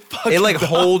 It fucking It like does.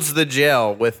 holds the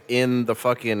gel within the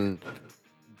fucking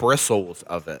bristles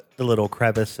of it. The little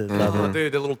crevices of it.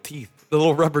 Dude, the little teeth, the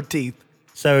little rubber teeth.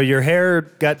 So your hair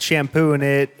got shampoo in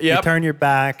it. You Yep. turn your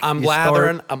back. I'm you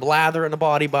start- lathering the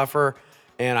body buffer,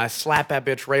 and I slap that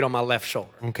bitch right on my left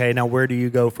shoulder. Okay, now where do you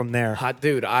go from there?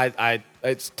 Dude,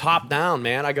 it's top down,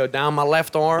 man. I go down my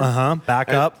left arm. Back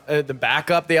and- up. The back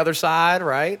up the other side,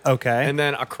 right? Okay. And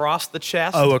then across the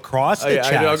chest. Oh, across the yeah,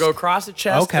 chest. I'll go across the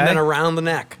chest Okay. and then around the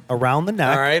neck. Around the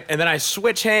neck. All right. And then I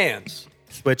switch hands.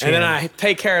 Switch And then I hands.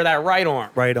 take care of that right arm.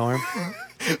 Right arm.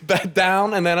 Back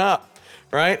down and then up.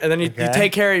 Right? And then you Okay.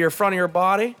 take care of your front of your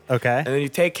body. Okay. And then you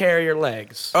take care of your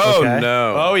legs. Oh Okay.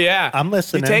 no. Oh, yeah. I'm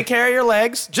listening. You take care of your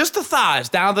legs, just the thighs,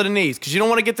 down to the knees, because you don't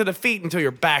want to get to the feet until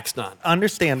your back's done.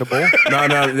 Understandable.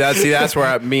 No. That's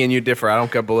where me and you differ. I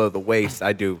don't go below the waist.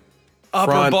 I do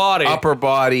Upper front, body. upper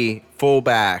body, full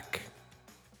back.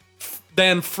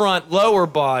 Then front, lower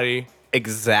body,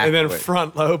 Exactly. and then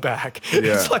front, low back.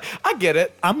 It's like, I get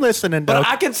it. I'm listening, But Doug.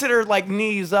 I consider like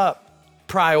knees up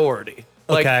priority.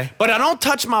 Like, Okay. But I don't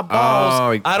touch my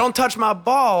balls. Oh, I don't touch my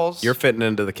balls. You're fitting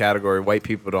into the category white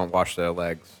people don't wash their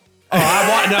legs. I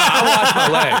wash my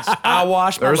legs. I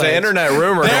wash my There's legs. an internet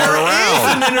rumor going around. There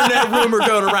is an internet rumor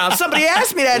going around. Somebody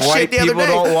asked me that shit White the other people day.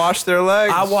 don't wash their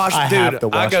legs. I wash, I dude. have to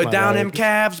I wash go my down them legs.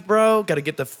 calves, bro. Got to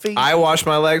get the feet. I wash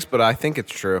my legs, but I think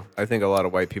it's true. I think a lot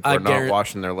of white people are not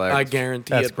washing their legs. I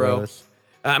guarantee That's it, bro. gross.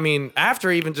 I mean, after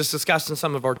even just discussing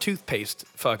some of our toothpaste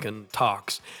fucking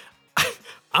talks,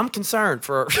 I'm concerned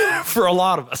for for a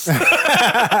lot of us.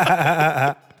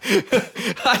 I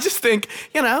just think,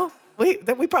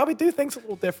 we probably do things a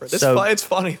little different. It's, So, it's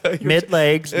funny though. Mid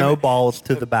legs, no balls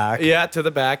to the back. Yeah, to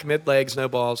the back. Mid legs, no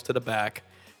balls to the back.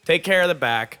 Take care of the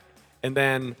back, and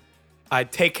then I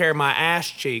take care of my ass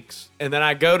cheeks, and then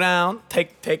I go down,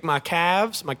 take my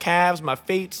calves, my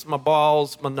feet, my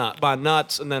balls, my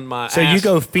nuts, and then my So ass you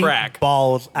go feet, crack.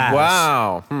 balls, ass.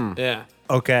 Wow. Yeah.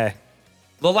 Okay.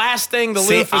 The last thing the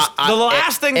See, loof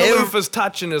ev- is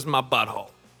touching is my butthole.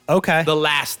 Okay. The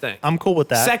last thing. I'm cool with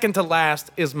that. Second to last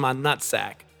is my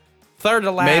nutsack. Third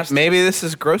to last. Maybe this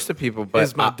is gross to people, but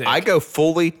Is my dick. I go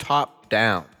fully top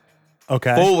down.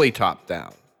 Okay. Fully top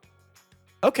down.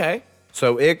 Okay.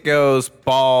 So it goes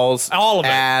balls, All of it.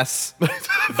 ass,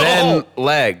 then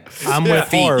legs. I'm Yeah.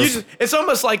 with Harv. It's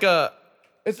almost like a.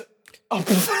 It's.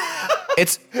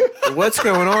 It's what's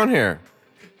going on here?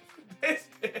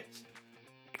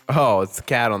 Oh, it's the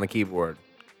cat on the keyboard.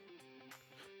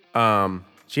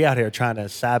 She out here trying to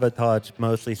sabotage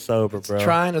Mostly Sober, bro.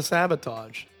 Trying to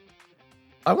sabotage.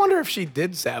 I wonder if she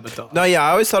did sabotage. No, yeah,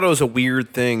 I always thought it was a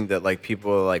weird thing that like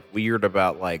people are like weird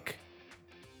about like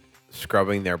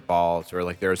scrubbing their balls, or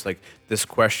like there's like this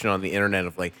question on the internet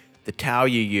of like the towel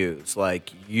you use,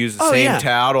 like you use the Oh, same yeah.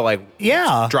 towel to like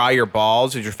Yeah. dry your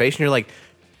balls with your face, and you're like,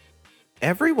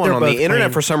 everyone They're on both the internet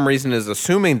clean. for some reason is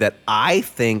assuming that I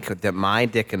think that my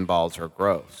dick and balls are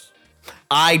gross.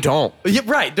 I don't. Yeah,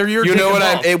 right. They're your You dick know and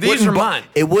what? balls. It These wouldn't are mine.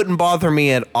 It wouldn't bother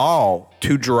me at all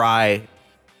to dry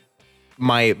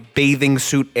my bathing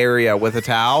suit area with a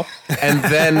towel and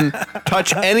then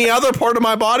touch any other part of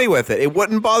my body with it. It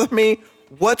wouldn't bother me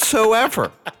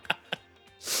whatsoever.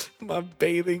 My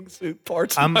bathing suit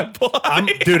parts of my I'm,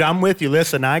 body. dude, I'm with you.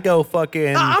 Listen, I go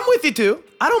fucking. I'm with you too.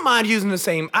 I don't mind using the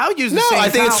same. I'll use the No, same. I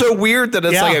think it's towel. so weird that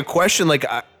it's Yeah. like a question. Like,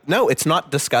 no, it's not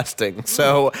disgusting.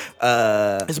 So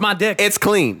It's my dick. it's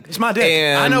clean. It's my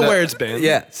dick. I know where it's been.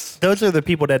 Yes. Those are the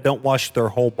people that don't wash their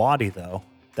whole body, though.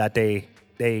 That they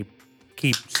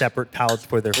keep separate towels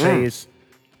for their face,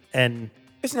 and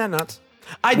Isn't that nuts?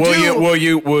 I Will do.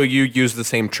 you use the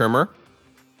same trimmer?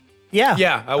 yeah,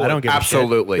 Yeah, I would. don't give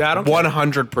Absolutely. Yeah, I don't care.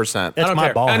 100%. I That's don't my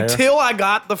care. ball hair. Until I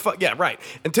got the yeah, right.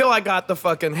 Until I got the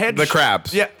fucking head. The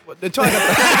crabs. Yeah. Until I got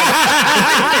the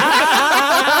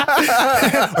crabs.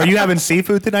 a shit. Are you having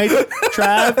seafood tonight,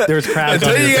 Trav? There's crabs Until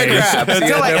on your you get face. crabs. You until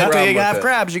got no you problem have with it.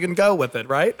 crabs, you can go with it,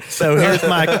 right? So here's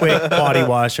my quick body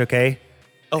wash. Okay,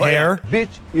 hair. Bitch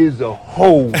is a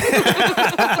hoe.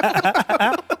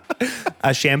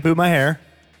 I shampoo my hair,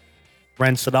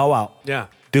 rinse it all out. Yeah.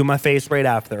 Do my face right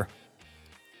after.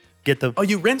 Get the. Oh,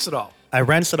 you rinse it all. I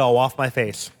rinse it all off my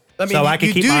face, I mean, so I you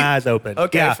can keep do- my eyes open.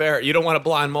 Okay, yeah. fair. You don't want to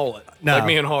blind mole it. No. Like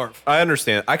me and Harv. I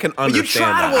understand. I can You understand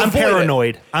try that. to I'm avoid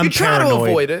paranoid. It. I'm you try paranoid. to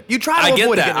avoid it. You try to I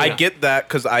avoid get it. that. I getting get that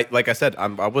because like I said, I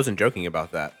wasn't joking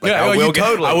about that. Like, Yeah, I oh, will you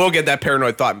totally- I will get that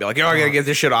paranoid thought and be like, oh, I gotta get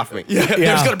this shit off me. There's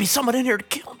Yeah. gonna be someone in here to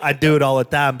kill me. I do it all the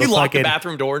time. But You lock the fucking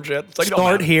bathroom door and shit. It's like, it don't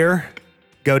start matter. here,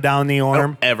 go down the I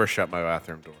arm. don't ever shut my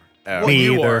bathroom door. Ever. Well, Me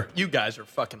you either. are. You guys are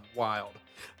fucking wild.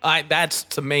 That's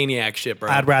some maniac shit, bro.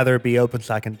 I'd rather it be open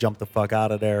so I can jump the fuck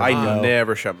out of there. I and go.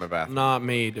 never shut my bathroom. Not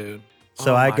me, dude.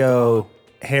 So I go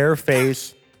hair,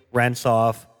 face, rinse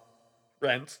off,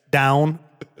 Rents. down,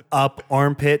 up,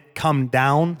 armpit, come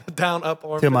down Down, up,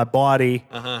 arm. to my body,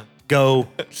 go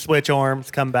switch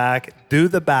arms, come back, do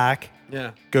the back,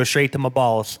 Yeah. go straight to my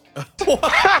balls.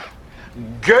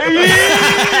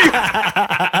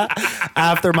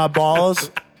 After my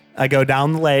balls, I go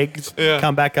down the legs,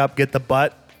 come back up, get the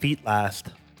butt, feet last.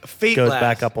 Feet Goes last.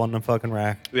 back up on the fucking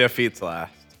rack. Yeah, feet's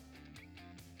last.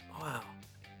 Wow.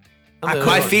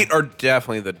 My feet are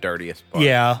definitely the dirtiest part.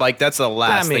 Yeah. Like, that's the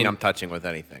last mean- thing I'm touching with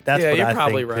anything. That's Yeah, what you're I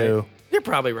probably think right. too. You're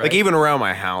probably right. Like, even around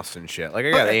my house and shit. Like,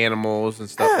 I got animals and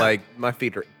stuff. Like, my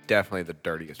feet are definitely the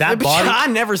dirtiest. That But body, I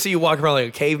never see you walking around like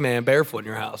a caveman barefoot in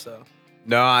your house, though.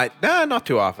 No, not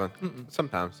too often.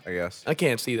 Sometimes, I guess. I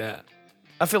can't see that.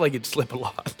 I feel like you'd slip a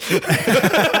lot.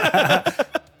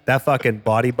 that fucking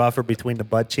body buffer between the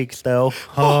butt cheeks though.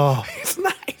 Oh, It's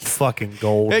nice. fucking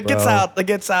gold, It gets bro. out. It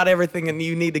gets out everything and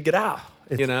you need to get out.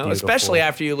 It's you know, beautiful. especially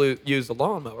after you use the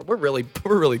lawnmower. We're really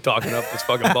talking up this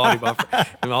fucking body buffer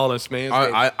and all this man.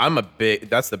 I'm a big.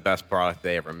 That's the best product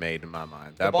they ever made in my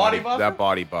mind. That body buffer? That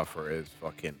body buffer is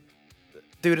fucking.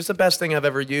 Dude, it's the best thing I've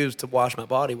ever used to wash my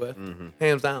body with,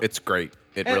 hands down. It's great.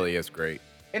 It really is great.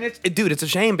 and dude, it's a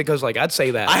shame because like I'd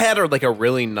say that. I had a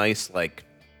really nice like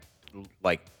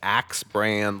Axe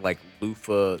brand like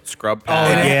loofah scrub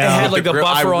pad. And it had, Yeah. like the grill-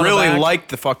 buffer I on the really back. liked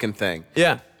the fucking thing.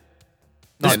 Yeah.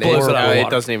 Just And blows it out of it water.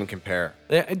 doesn't even compare.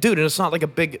 Yeah, dude, and it's not like a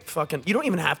big fucking. You don't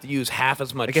even have to use half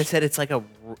as much. Like I said, it's like a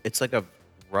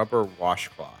rubber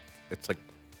washcloth. It's like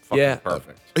fucking yeah,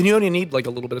 perfect. And you only need like a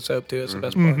little bit of soap too. That's the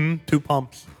best part. 2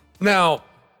 pumps. Now,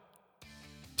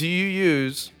 do you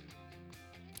use?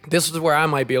 This is where I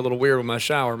might be a little weird with my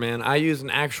shower, man. I use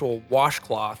an actual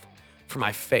washcloth for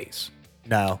my face.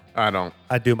 No, I don't.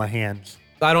 I do my hands.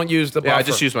 I don't use the buffer. Yeah, I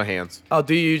just use my hands. Oh,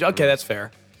 do you? Okay, that's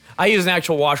fair. I use an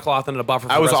actual washcloth and a buffer.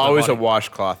 For I the was rest of my always a body.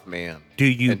 washcloth man. Do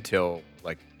you Until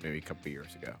like maybe a couple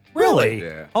years ago. really?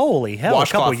 Yeah. Holy hell! A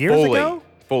couple years fully, ago.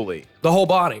 Fully. the whole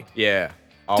body. Yeah.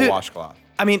 All Dude. washcloth.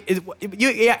 I mean,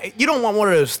 you don't want one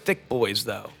of those thick boys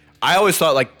though. I always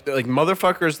thought like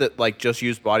motherfuckers that like just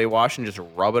use body wash and just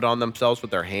rub it on themselves with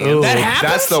their hands. Ooh. That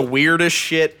happens? That's the weirdest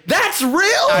shit That's real.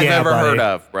 I've Yeah, ever buddy. heard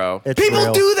of, bro. It's People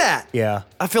real. do that. Yeah.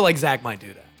 I feel like Zach might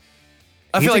do that.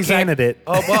 I He's feel a like Zach- candidate.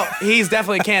 Oh well, he's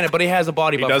definitely a candidate, but he has a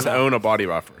body He buffer. does now. own a body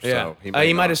buffer, Yeah, so he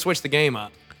may might not. have switched the game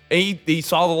up. He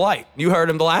saw the light. You heard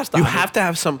him the last time. You have to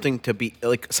have something to be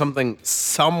like something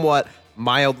somewhat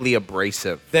mildly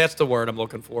abrasive. That's the word I'm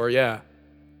looking for. Yeah,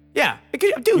 yeah.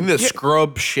 Because, dude, You need to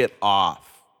scrub shit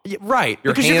off. right.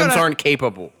 Your Because you're hands gonna- aren't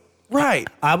capable. right.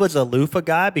 I was a loofah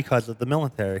guy because of the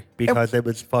military. Because it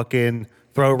was fucking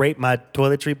throw right in my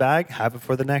toiletry bag, have it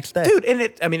for the next day. Dude, and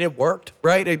it worked,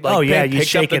 right? It, like, Oh, yeah, you picked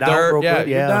shake up it the out dirt. real yeah, good,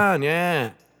 you're yeah. done. Yeah.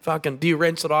 Fucking, do you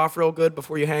rinse it off real good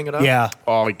before you hang it up? Yeah.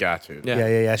 Oh, you got to. Yeah.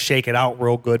 Yeah. Shake it out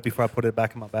real good before I put it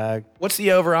back in my bag. What's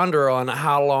the over under on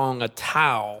how long a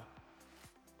towel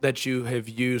that you have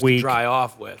used Week. to dry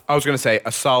off with? I was gonna say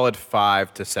a solid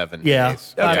 5 to 7 Yeah.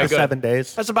 days. 5 Okay, to good. 7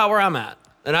 days. That's about where I'm at.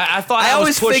 And I thought I was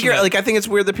always pushing figure, it. like, I think it's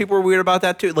weird that people are weird about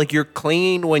that too. Like, you're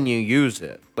clean when you use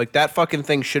it. Like, that fucking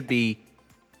thing should be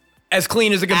as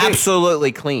clean as it can be.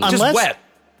 absolutely clean. Just wet.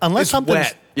 Unless It's something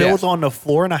wet. spills Yeah. on the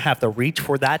floor and I have to reach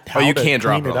for that Oh, towel you to can't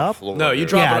drop clean it it on up. the floor. No, you dude.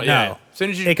 drop Yeah, it. Yeah. no. As soon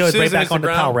as you, It goes as soon right as it back hits the on the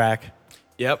ground, towel rack.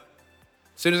 Yep.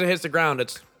 As soon as it hits the ground,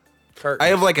 it's curtain. I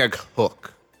have like a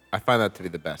hook. I find that to be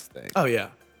the best thing. Oh yeah.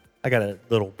 I got a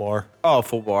little bar. Oh,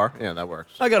 full bar. Yeah, that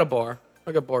works. I got a bar.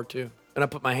 I got a bar too, and I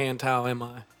put my hand towel in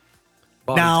my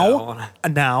body towel on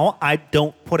it. Now I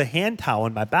don't put a hand towel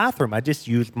in my bathroom. I just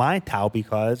use my towel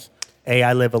because A,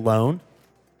 I live alone,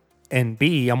 and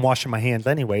B, I'm washing my hands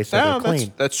anyway, so No, they're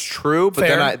clean. that's true. But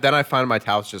Fair. then I find my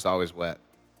towel's just always wet.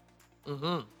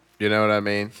 Mm-hmm. You know what I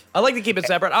mean? I like to keep it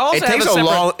separate. I also It have takes a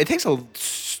separate, It takes a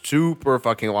super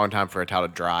fucking long time for a towel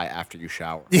to dry after you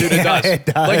shower. Dude, it does. it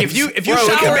does. Like if you Bro,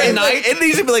 shower at night, it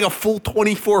needs to be like a full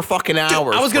 24 fucking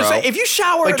hours. I was gonna bro. say if you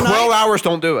shower like at 12 night, hours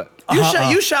don't do it.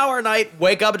 you shower at night,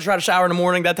 wake up and try to shower in the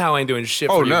morning. That towel ain't doing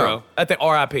shit Oh, for you, no. bro. I think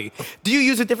R.I.P. Do you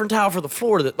use a different towel for the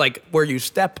floor that like where you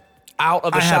step out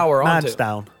of the I shower have onto? mats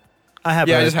down. I have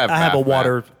Yeah, I a, just have I have a bath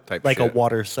water mat type like a shit.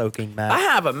 water soaking mat. I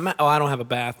have a mat. Oh, I don't have a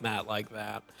bath mat like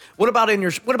that. What about in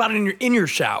your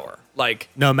shower? Like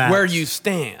No mats. where you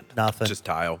stand. Nothing. Just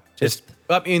tile. Just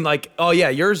I mean, like, oh yeah,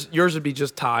 yours would be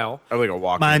just tile. I have like a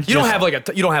walk-in. Mine's You don't just- have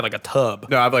like you don't have like a tub.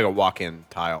 No, I have like a walk-in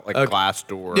tile, like a glass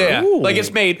door. Yeah, Ooh. like it's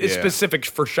Yeah. specific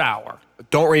for shower.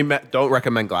 Don't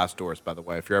recommend glass doors, by the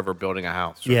way, if you're ever building a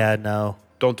house. yeah, no.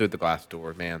 Don't do the glass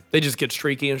door, man. They just get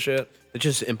streaky and shit. It's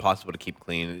just impossible to keep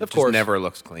clean. It Of just course. never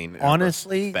looks clean. ever.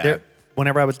 Honestly, Bad.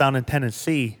 whenever I was down in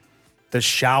Tennessee, the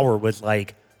shower was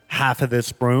like half of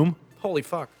this room, Holy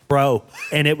fuck. bro.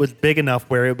 And it was big enough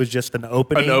where it was just an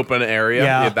opening. An open area.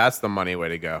 Yeah. Yeah, that's the money way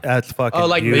to go. That's fucking Oh,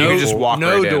 like beautiful. You can just walk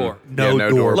no right door. in. No Yeah,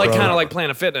 door, Like bro. kind of like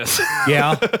Planet Fitness.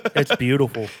 Yeah, it's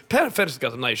beautiful. Planet Fitness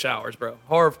got some nice showers, bro.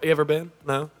 Or you ever been?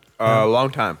 No? A long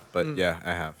time, but yeah,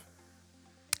 I have.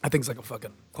 I think it's like a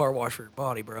fucking car wash for your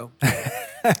body, bro.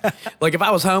 Like if I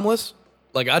was homeless,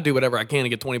 like I'd do whatever I can to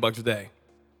get $20 a day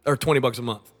or $20 a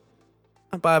month.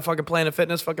 I'd buy a fucking Planet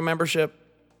Fitness fucking membership,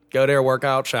 go there, work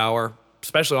out, shower.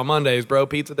 Especially on Mondays, bro.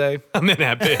 Pizza day. I'm in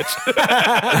that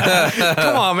bitch.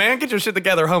 Come on, man. Get your shit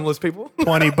together, homeless people.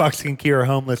 $20 can cure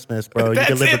homelessness, bro. You can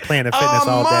That's live it. at Planet A Fitness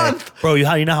all month. day, bro.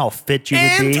 You know how fit you would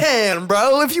And be. 10,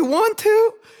 bro. If you want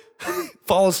to.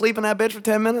 Fall asleep in that bitch for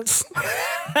 10 minutes.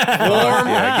 Warm.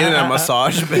 Yeah, get in a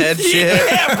massage bed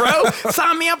shit. Yeah, bro.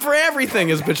 Sign me up for everything.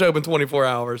 This bitch open 24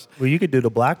 hours. Well, you could do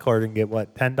the black card and get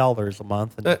what $10 a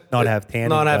month and not have tanning.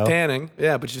 Not have though. tanning.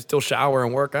 Yeah, but you still shower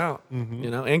and work out.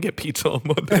 You know, and get pizza on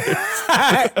Mondays.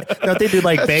 Don't they do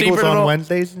like cheaper bagels than on all-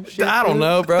 Wednesdays and shit? I don't dude?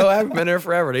 know, bro. I haven't been there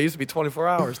forever. They used to be 24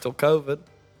 hours till COVID.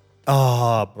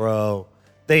 Oh, bro.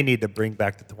 They need to bring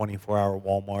back the 24-hour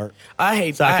Walmart I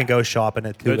hate so I that. can go shopping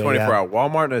at 2 No a.m. 24-hour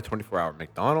Walmart, no 24-hour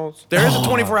McDonald's. There is a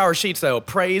 24-hour Sheets, though.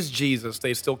 Praise Jesus.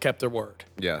 They still kept their word.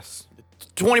 Yes.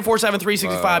 24/7,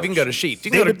 365. You can go to Sheets.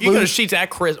 You can They go to would Sheets at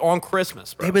on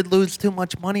Christmas, bro. They would lose too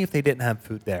much money if they didn't have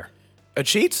food there. At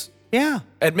Sheets? Yeah.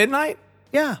 At midnight?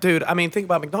 Yeah. Dude, I mean, think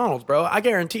about McDonald's, bro. I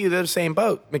guarantee you they're the same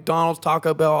boat. McDonald's,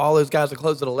 Taco Bell, all those guys are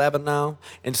closed at 11 now.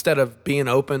 Instead of being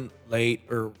open late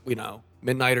or,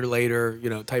 midnight or later,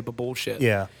 type of bullshit.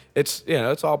 Yeah. It's,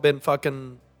 it's all been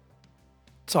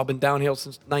downhill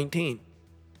since 19.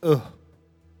 Ugh.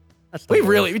 That's the We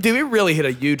worst. really hit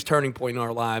a huge turning point in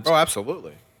our lives. Oh,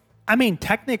 absolutely. I mean,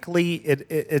 technically,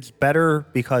 it's better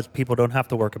because people don't have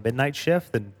to work a midnight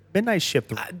shift. And midnight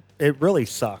shift, it really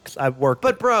sucks. I've worked,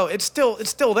 But bro, it's still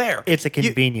there. it's a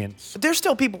convenience. There's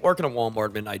still people working a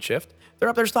Walmart midnight shift. They're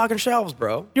up there stocking shelves,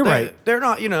 bro. You're right. They're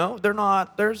not, they're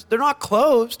not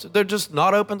closed. They're just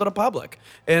not open to the public.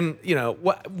 And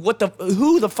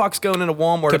who the fuck's going into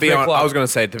Walmart To at be 3 honest, o'clock? I was going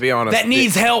to say, to be honest, That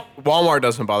needs help. Walmart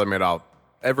doesn't bother me at all.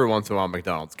 Every once in a while,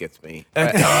 McDonald's gets me.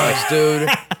 It does, dude.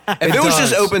 If it was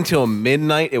just does. open till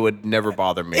midnight, it would never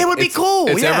bother me. It would be cool,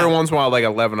 It's yeah. every once in a while, like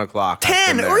 11 o'clock. I've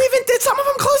 10 been or there. even did some of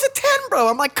them close at 10, bro.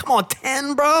 I'm like, come on,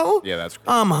 10, bro. Yeah, that's great.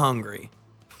 I'm hungry.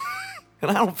 And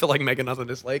I don't feel like making nothing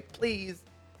this late. Please,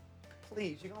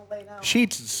 you're gonna lay down.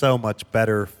 Sheets is so much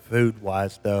better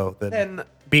food-wise, though, than Then-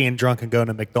 being drunk and going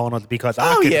to McDonald's because Oh,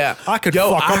 I could, yeah. I could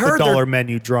Yo, fuck I up heard the they're- dollar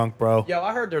menu drunk, bro. Yo,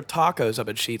 I heard their tacos up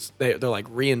at Sheets. They're like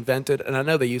reinvented, and I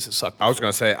know they used to suck. I was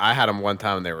going to say, I had them one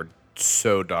time and they were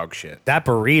so dog shit. That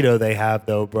burrito they have,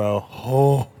 though, bro.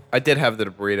 Oh, I did have the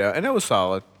burrito and it was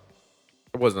solid.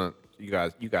 It wasn't, you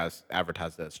guys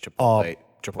advertised it as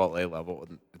Chipotle level,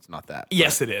 and it's not that.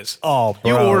 Yes, it is. oh,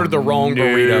 You bro. ordered the wrong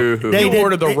burrito. No. They You did-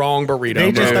 ordered the they- wrong burrito.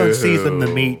 They just bro. don't season the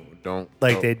meat Don't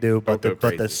like they do, but don't the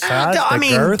go crazy. size, I the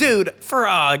mean, girth. dude, for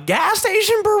a gas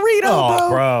station burrito, Oh,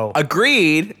 bro.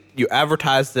 Agreed. You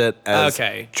advertised it as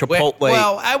Okay. Chipotle.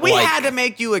 We like, had to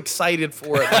make you excited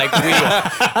for it. Like we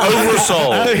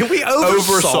oversold. we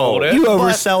oversold it. You but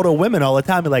oversell to women all the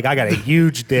time. You're like, I got a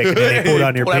huge dick, and then they pull it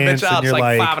on your pull that pants, bitch out, and it's you're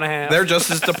like like, 5.5. They're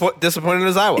just as disappointed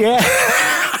as I was.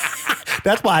 yeah.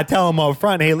 That's why I tell them up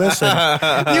front, hey, listen, You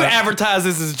advertise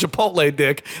this as Chipotle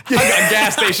dick. I got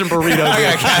gas station burritos. I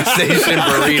got gas station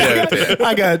burrito. Dude.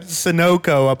 I got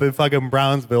Sunoco up in fucking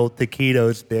Brownsville,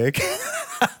 taquitos dick.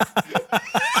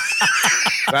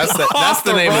 That's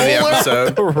the name of the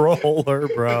episode. Roller,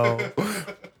 bro.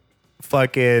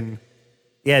 Fucking.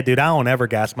 Yeah, dude, I don't ever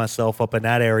gas myself up in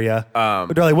that area. But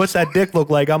they're like, what's that dick look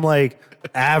like? I'm like,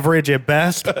 average at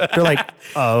best. They're like,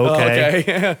 oh, okay.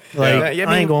 Okay. Like, Yeah,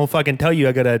 I ain't gonna fucking tell you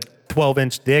I got a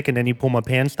 12-inch dick and then you pull my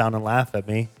pants down and laugh at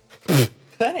me.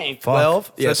 That ain't Fuck.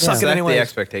 12. Yeah, So suck it set anyways. the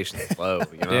expectations low.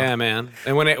 You know? Yeah, man.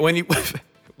 And when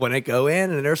they go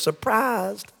in and they're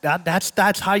surprised.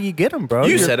 That's how you get them, bro.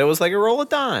 You said it was like a roll of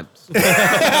dimes.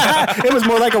 it was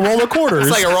more like a roll of quarters.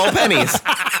 It's like a roll of pennies.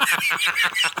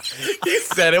 You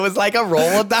said it was like a roll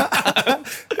of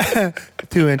dice.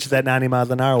 2 inches at 90 miles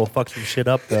an hour will fuck some shit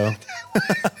up, though.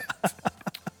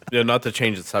 Yeah, not to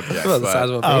change the subject. About the but size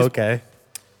of a Oh, face. okay.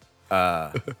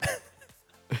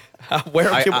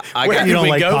 Where I can got- You don't we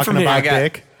like go talking from here? about I got,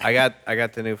 dick? I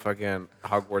got the new fucking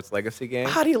Hogwarts Legacy game.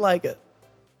 How do you like it?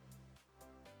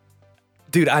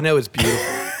 Dude, I know it's beautiful.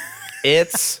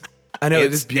 It's I know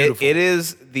it is beautiful. It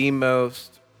is the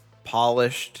most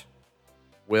polished,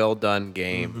 well done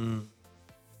game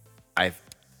I've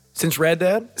Since Red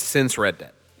Dead? since Red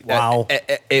Dead. Wow.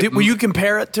 Will you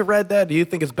compare it to Red Dead? Do you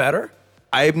think it's better?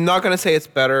 I'm not gonna say it's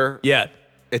better. Yeah.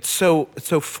 it's so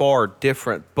far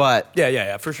different, but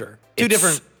Yeah, for sure. Two it's-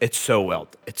 different. It's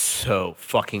so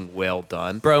fucking well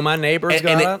done. Bro, my neighbors and,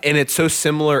 got and, up. and it's so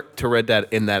similar to Red Dead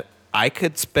in that I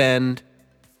could spend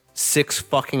 6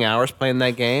 fucking hours playing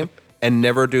that game and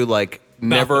never do like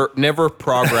never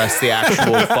progress the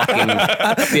actual fucking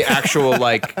the actual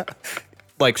like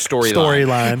storyline.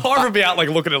 Storyline. Harvard would be out like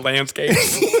looking at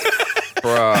landscapes,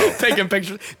 Bro. taking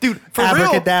pictures. Dude, for real.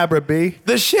 Abracadabra, B.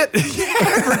 The shit.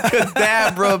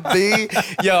 Abracadabra, B.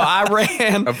 Yo, I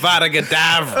ran. Avada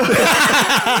Kedavra.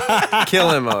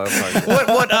 Kill him,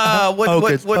 motherfucker.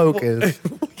 Hocus pocus.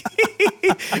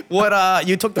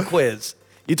 You took the quiz.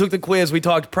 You took the quiz. We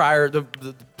talked prior to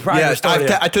Yeah, starting.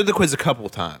 I took the quiz a couple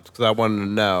of times because I wanted to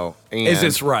know. And Is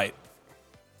this right?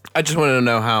 I just wanted to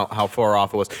know how far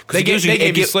off it was. 'Cause They it gives gave you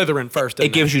it gi- Slytherin first. It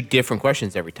gives you different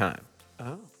questions every time.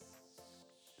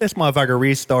 This motherfucker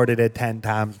restarted it 10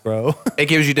 times, bro. It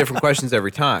gives you different questions every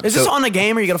time. Is this on the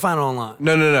game or you got to find it online?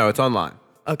 No. It's online,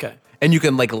 Okay. and you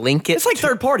can like link it. It's like to-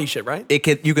 third party shit, right?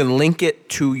 You can link it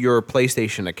to your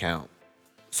PlayStation account.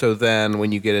 So then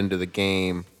when you get into the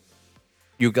game,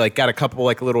 you like got a couple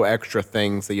like little extra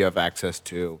things that you have access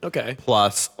to. Okay.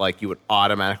 Plus, like you would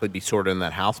automatically be sorted in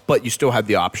that house, but you still have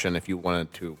the option if you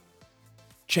wanted to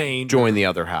Change. join the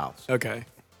other house. Okay.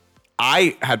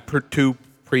 I had two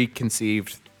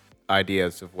preconceived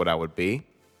ideas of what I would be,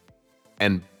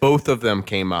 and both of them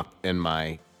came up in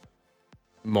my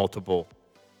multiple.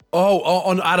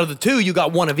 Out of the two, you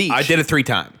got one of each. I did it 3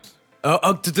 times.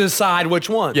 To decide which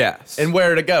one. Yes. And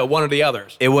where to go, one or the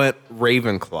others. It went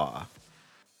Ravenclaw,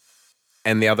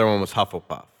 and the other one was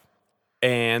Hufflepuff.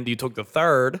 And you took the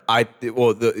third. It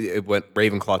went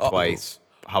Ravenclaw twice,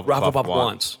 Hufflepuff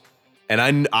once.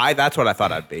 and I that's what I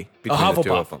thought I'd be between the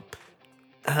two of them.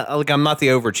 Like I'm not the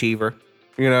overachiever,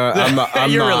 you know. I'm not.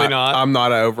 You're really not. I'm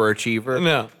not an overachiever.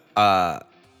 No.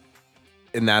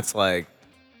 And that's like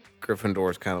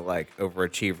Gryffindor's kind of like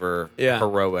overachiever, Yeah.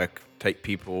 heroic type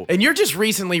people. And you're just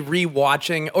recently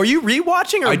rewatching. Are you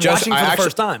rewatching or watching for the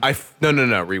first time?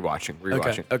 No,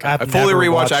 rewatching. okay. I I've fully never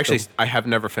rewatched. watched Actually, them. I have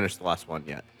never finished the last one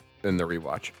yet in the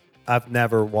rewatch. I've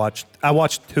never watched. I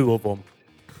watched 2 of them,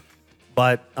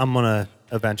 but I'm gonna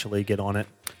eventually get on it.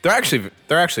 They're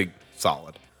actually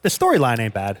solid. The storyline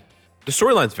ain't bad. The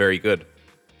storyline's very good,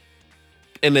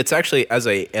 and it's actually as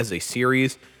a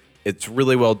series, it's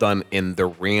really well done in the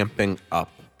ramping up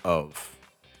of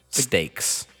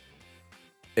stakes.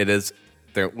 It is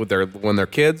when they're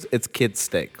kids, it's kid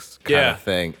stakes kind Yeah. of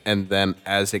thing, and then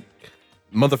as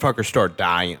motherfuckers start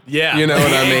dying, Yeah. you know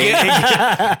what I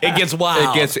mean. It gets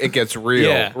wild. It gets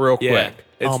real real quick.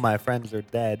 All my friends are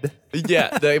dead.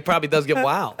 Yeah, it probably does get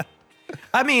wild.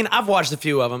 I mean, I've watched a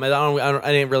few of them, and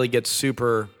I didn't really get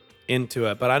super into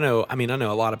it, but I know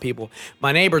a lot of people.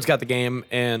 My neighbors got the game,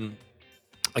 and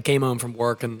I came home from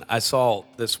work, and I saw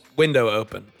this window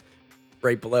open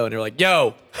right below, and they're like,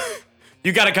 "Yo,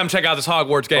 you got to come check out this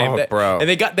Hogwarts game." Oh, bro. And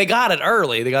they got it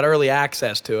early. They got early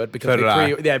access to it because So did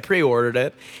I. they pre-ordered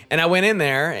it, and I went in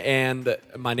there, and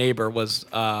my neighbor was.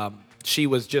 She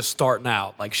was just starting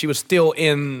out. Like, she was still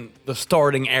in the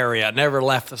starting area, never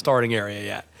left the starting area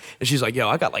yet. And she's like, yo,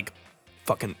 I got like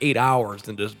fucking 8 hours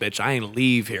in this bitch. I ain't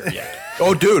leave here yet.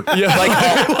 Oh, dude! Yeah, like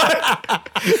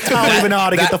I don't even know how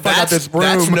to get the fuck out this room.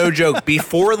 That's no joke.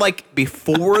 Before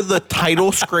the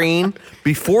title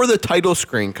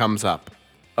screen comes up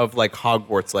of like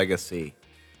Hogwarts Legacy,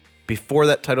 before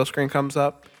that title screen comes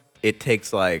up, it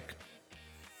takes like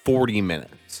 40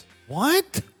 minutes.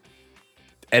 What?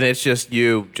 And it's just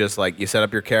you set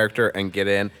up your character and get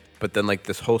in, but then like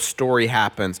this whole story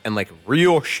happens and like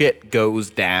real shit goes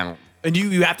down. And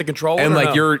you have to control it. And or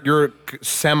like no? you're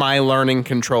semi-learning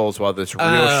controls while this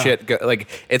real shit like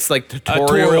it's like a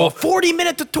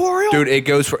 40-minute tutorial? Dude, it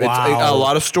goes for it's Wow. a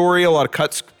lot of story, a lot of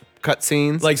cut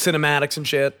scenes. Like cinematics and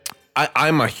shit.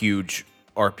 I'm a huge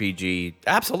RPG.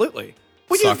 Absolutely.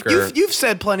 Well, Sucker. you've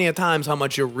said plenty of times how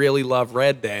much you really love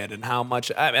Red Dead and how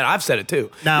much. I mean, I've said it too.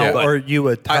 Now, Yeah. are you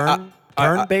a I-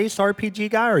 turn-based RPG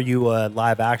guy, or are you a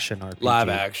live-action RPG? Live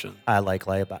action. I like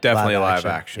Definitely live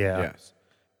action. Yeah. Yes.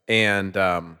 And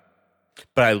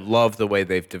but I love the way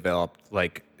they've developed.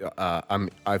 Like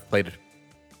I've played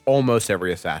almost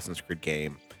every Assassin's Creed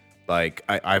game. Like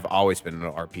I've always been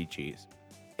into RPGs,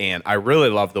 and I really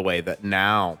love the way that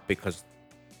now, because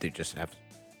they just have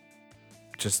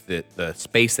just the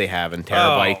space they have and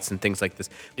terabytes and things like this.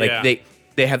 Like Yeah.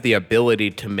 they have the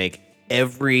ability to make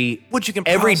every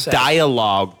every process.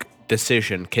 dialogue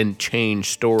decision can change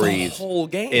stories whole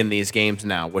game. in these games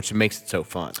now, which makes it so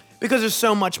fun. Because there's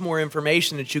so much more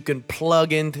information that you can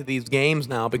plug into these games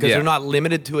now because Yeah. they're not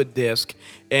limited to a disc,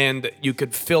 and you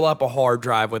could fill up a hard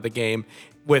drive with a game.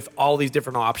 with all these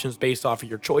different options based off of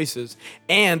your choices,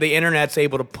 and the internet's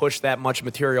able to push that much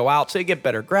material out, so you get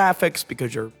better graphics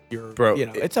because you're Bro, you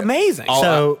know, it's amazing.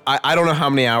 So- I don't know how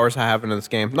many hours I have into this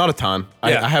game. Not a ton.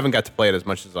 Yeah. I haven't got to play it as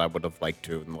much as I would have liked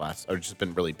to in the last. I've just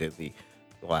been really busy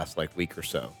the last like week or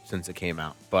so since it came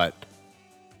out. But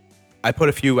I put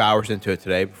a few hours into it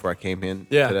today before I came in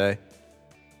today,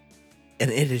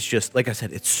 and it is just like I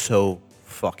said. It's so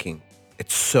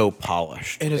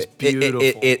polished. It is beautiful.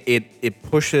 It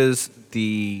pushes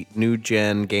the new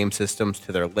gen game systems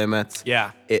to their limits.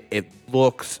 Yeah. It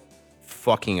looks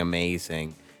fucking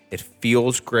amazing. It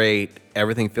feels great.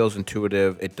 Everything feels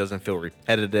intuitive. It doesn't feel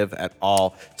repetitive at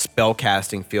all.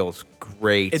 Spellcasting feels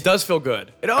great. It does feel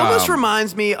good. It almost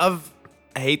reminds me of,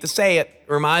 I hate to say it,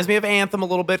 reminds me of Anthem a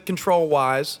little bit control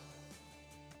wise,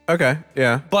 Okay.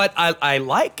 Yeah. but I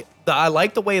like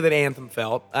the way that Anthem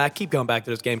felt. I keep going back to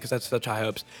this game because that's such high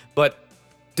hopes. But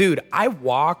dude, I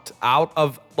walked out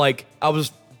of I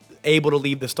was able to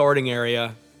leave the starting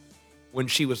area when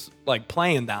she was like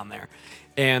playing down there,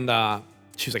 and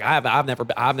she was like, I've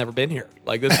never been here.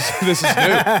 Like this is new.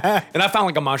 And I found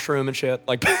like a mushroom and shit.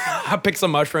 Like I picked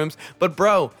some mushrooms. But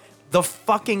bro, the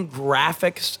fucking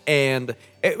graphics and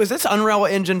was this Unreal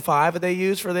Engine 5 that they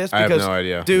used for this? I have no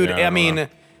idea. Dude, Yeah, I I don't mean, know.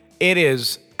 it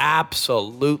is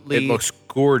absolutely It looks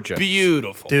gorgeous.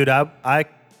 beautiful. Dude, I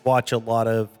watch a lot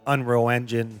of Unreal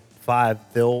Engine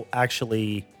 5. They'll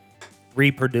actually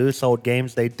reproduce old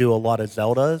games. They do a lot of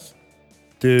Zeldas.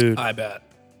 Dude, I bet.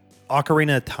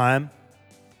 Ocarina of Time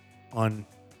on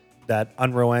that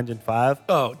Unreal Engine 5.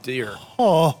 Oh dear.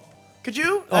 Oh, Could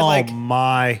you? oh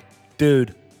my.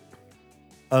 Dude.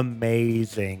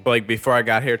 Amazing. Like before I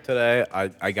got here today,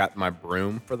 I got my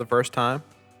broom for the first time.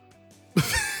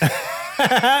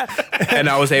 And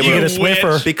I was able You to get a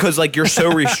Swiffer. because like you're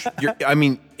so I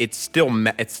mean it's still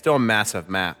a massive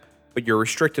map, but you're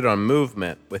restricted on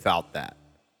movement without that.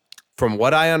 From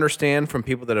what I understand from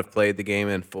people that have played the game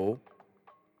in full,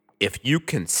 if you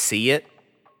can see it,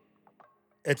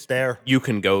 It's there. you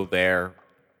can go there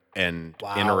and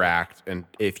Wow. interact, and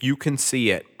if you can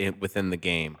see it within the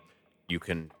game, you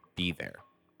can be there.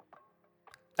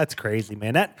 That's crazy,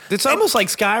 man. It's almost like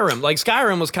Skyrim. Like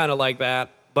Skyrim was kind of like that,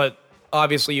 but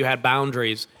obviously you had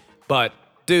boundaries. But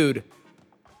dude,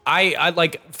 I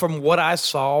like from what I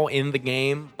saw in the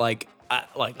game,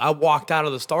 I walked out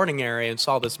of the starting area and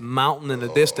saw this mountain in the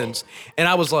distance, and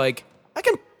I was like, I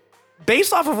can,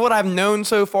 based off of what I've known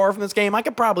so far from this game, I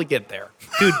could probably get there.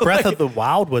 Dude, Breath of the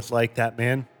Wild was like that,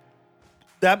 man.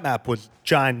 That map was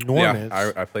ginormous.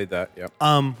 Yeah, I played that. Yep.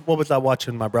 What was I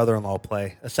watching my brother-in-law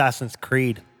play? Assassin's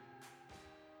Creed.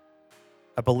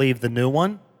 I believe the new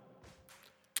one.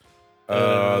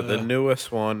 The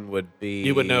newest one would be.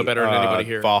 You would know better than anybody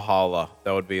here. Valhalla.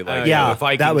 That would be like. Yeah, the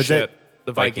Viking that was shit. it.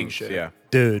 The Viking Vikings, shit. Yeah.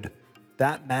 Dude,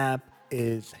 that map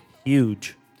is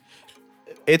huge.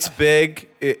 It's big.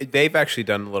 They've actually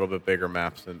done a little bit bigger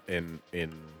maps in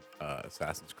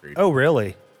Assassin's Creed. Oh,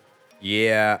 really?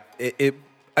 Yeah.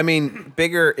 I mean,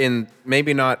 bigger in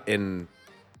maybe not in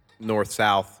north,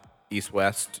 south, east,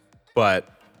 west, but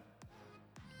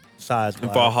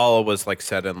Size-wise. Valhalla was like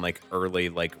set in like early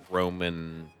like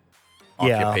Roman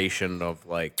Yeah. occupation of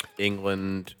like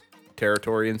England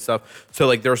territory and stuff. So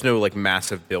like there's no like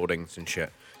massive buildings and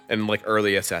shit. And like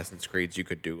early Assassin's Creeds, you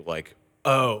could do like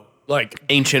Oh, like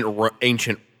ancient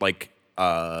like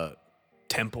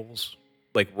temples.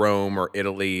 like Rome or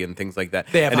Italy and things like that.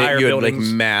 They have and higher you had buildings.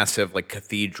 like massive like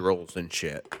cathedrals and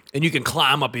shit. And you can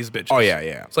climb up these bitches. Oh yeah,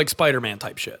 yeah, It's like Spider-Man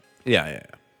type shit. yeah.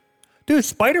 Dude,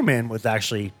 Spider-Man was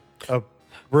actually a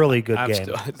really good I'm game.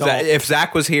 still- If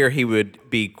Zach was here, he would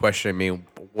be questioning me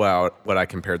what I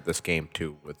compared this game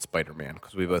to with Spider-Man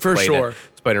because we both For played sure. it.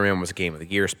 Spider-Man was a game of the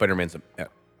year. Spider-Man's an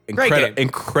Great game.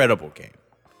 incredible game.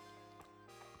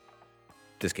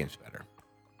 This game's better.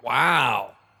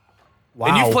 Wow.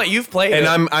 Wow. And you've played And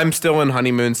it. I'm still in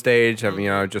honeymoon stage.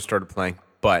 I just started playing,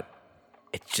 but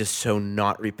it's just so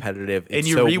not repetitive. It's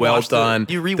you so well rewatched the- done.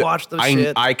 you rewatched the I,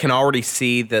 shit. I can already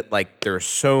see that like there's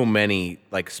so many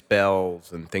like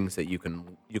spells and things that you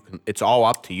can. It's all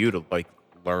up to you to like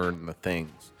learn the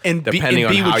things and be depending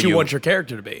on how what you want your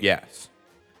character to be. Yes,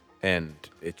 and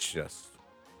it's just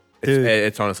Dude.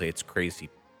 it's honestly it's crazy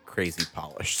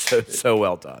polished. So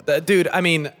well done. Dude, I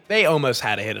mean, they almost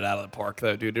had to hit it out of the park,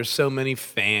 though, dude. There's so many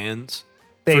fans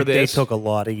They for this. took a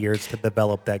lot of years to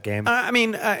develop that game. I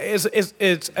mean,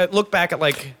 it's look back at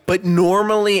like But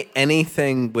normally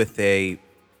anything with a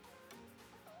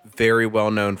very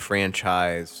well-known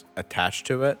franchise attached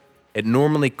to it, it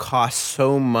normally costs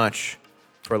so much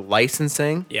for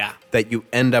licensing Yeah. that you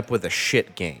end up with a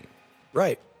shit game.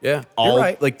 right, yeah, All you're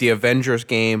right. like the Avengers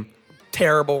game,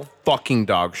 terrible. fucking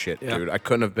dog shit, Yeah. dude. I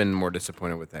couldn't have been more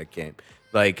disappointed with that game.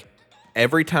 Like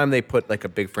every time they put like a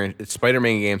big franchise,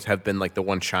 Spider-Man games have been like the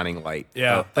one shining light.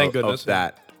 Yeah, thank goodness. of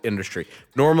that industry.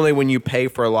 Normally, when you pay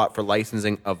for a lot for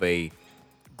licensing of a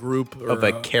Group of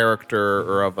a character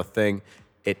or of a thing,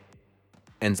 it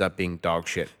ends up being dog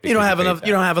shit. you don't because have paid enough. that.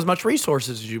 You don't have as much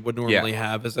resources as you would normally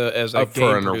have as a game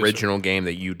for an producer. original game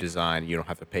that you design. You don't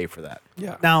have to pay for that.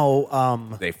 Yeah. Now,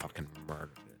 They fucking murdered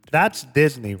it. that's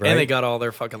Disney, right? And they got all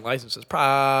their fucking licenses.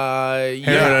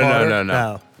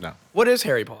 Yeah. No. What is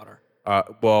Harry Potter?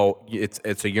 Well,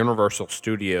 it's a Universal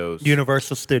Studios.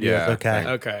 Universal Studios. Yeah, Okay.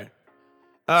 Okay.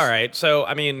 All right. So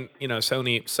I mean,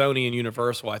 Sony and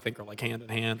Universal, I think, are like hand in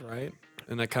hand, right?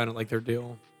 And that kind of like their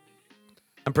deal.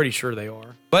 I'm pretty sure they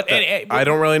are. But I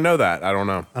don't really know that. I don't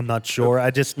know. I'm not sure.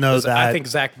 I just know that. I think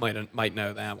Zach might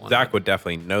know that one. Zach would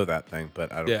definitely know that thing,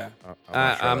 but I don't. Yeah.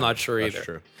 I'm not sure that's either.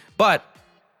 True. But,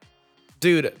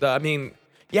 dude, I mean,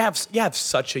 you have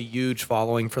such a huge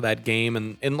following for that game,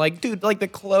 and like, dude, like the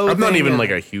clothing. I'm not even and-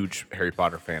 like a huge Harry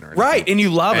Potter fan or anything. right, and you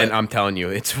love And it. I'm telling you,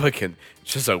 it's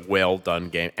just a well done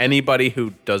game. Anybody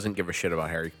who doesn't give a shit about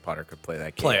Harry Potter could play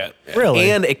that game. Play it. Really?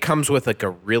 And it comes with like a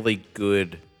really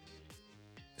good,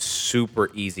 super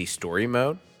easy story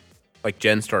mode. Like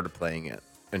Jen started playing it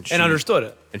and understood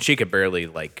it. and she could barely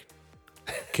like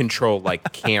control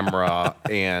like camera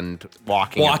and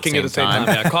walking at the same time.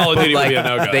 Yeah, Call of But, Duty would be a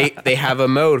like, no-go. they have a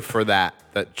mode for that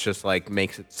just like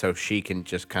makes it so she can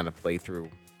just kind of play through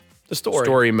The story.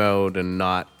 story mode and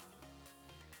not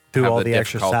do have all the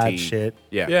extra difficulty. side shit.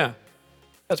 Yeah. Yeah.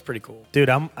 That's pretty cool. Dude,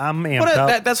 I'm amped But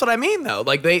up. that's what I mean, though.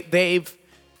 Like they've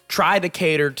tried to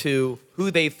cater to who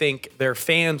they think their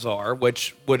fans are,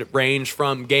 which would range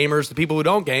from gamers to people who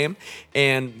don't game,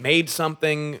 and made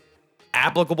something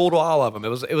applicable to all of them.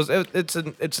 It's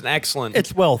an excellent.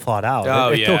 It's well thought out. Oh,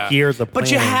 it yeah. took years of planning.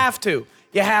 But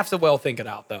you have to well think it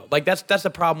out though. Like that's the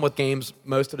problem with games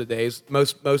most of the days.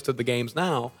 Most of the games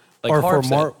now. Like Or Harp for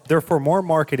said. more, they're for more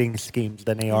marketing schemes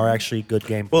than they are actually good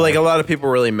gameplay. Well, like a lot of people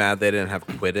were really mad they didn't have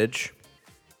Quidditch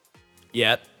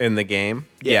Yet. in the game.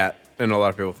 Yeah. And a lot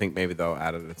of people think maybe they'll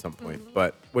add it at some point,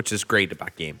 but which is great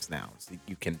about games now. Is that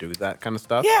you can do that kind of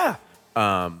stuff. Yeah.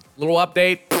 Little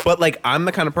update. But like I'm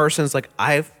the kind of person that's like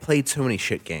I've played so many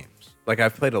shit games. Like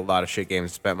I've played a lot of shit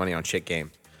games, spent money on shit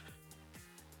games.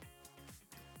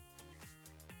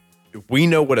 We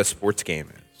know what a sports game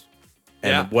is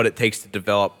and Yeah. what it takes to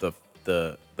develop the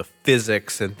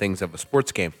physics and things of a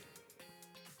sports game.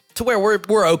 To where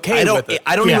we're okay with it.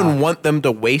 I don't Yeah. even want them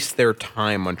to waste their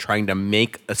time on trying to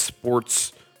make a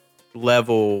sports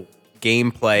level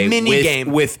gameplay Mini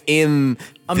game. within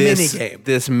A this, mini game.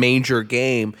 this major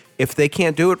game. If they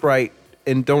can't do it right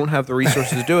and don't have the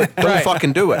resources to do it, don't Right.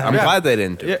 fucking do it. I'm glad they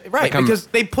didn't do Yeah, it. right, Like, I'm- because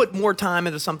they put more time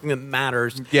into something that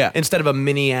matters. Yeah. Instead of a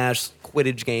mini ass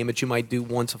Quidditch game that you might do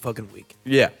once a fucking week.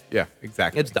 yeah,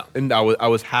 exactly. It's dumb. And I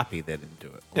was happy they didn't do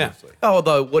it. Honestly. Oh,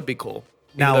 although it would be cool.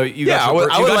 Now- Now you Yeah, got I your, would,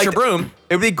 bro- I you would got like your to- broom.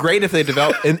 It'd be great if they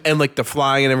developed and like the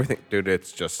flying and everything, dude.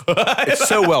 It's just it's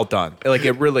so well done. Like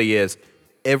it really is.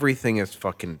 Everything is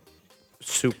fucking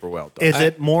super well done. Is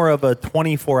it more of a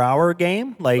 24-hour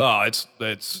game? Like, Oh, it's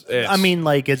I mean,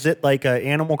 like, is it like a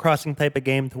Animal Crossing type of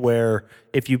game to where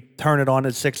if you turn it on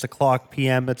at 6:00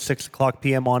 p.m., it's 6:00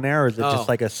 p.m. on there, or is it Oh. just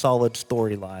like a solid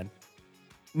storyline?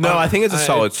 No, I think it's a I-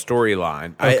 solid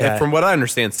storyline. Okay. From what I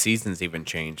understand, seasons even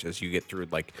change as you get through,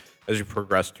 like as you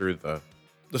progress through the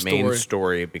main story.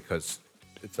 story because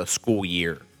it's a school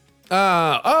year.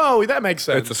 that makes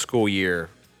sense. It's a school year.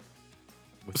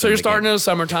 So you're starting in the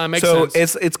summertime. Makes So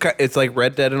sense. it's like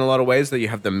Red Dead in a lot of ways that you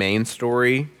have the main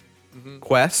story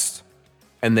quests,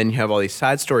 and then you have all these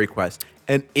side story quests.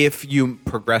 And if you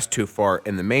progress too far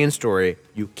in the main story,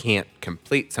 you can't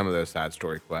complete some of those side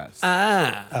story quests.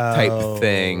 Type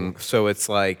thing. So it's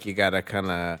like you gotta kind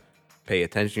of pay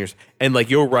attention. And like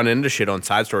you'll run into shit on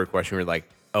side story quests. And you're like,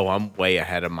 oh, I'm way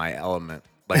ahead of my element.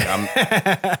 Like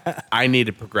I need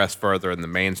to progress further in the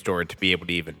main story to be able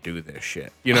to even do this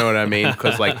shit. You know what I mean?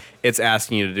 Because like it's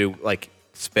asking you to do like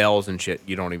spells and shit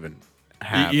you don't even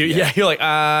have. yet. yeah, you're like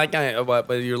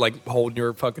but you're like holding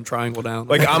your fucking triangle down.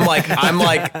 Like I'm like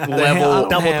level.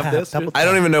 Double have tap, this, double dude. tap. I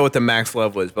don't even know what the max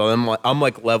level is, but I'm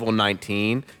like level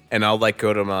 19, and I'll like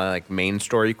go to my like main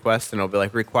story quest, and I'll be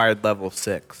like required level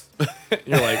 6,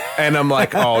 you're like, and I'm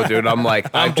like, oh dude, I'm like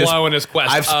I'm blowing this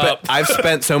quest up. I've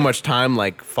spent so much time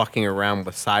like fucking around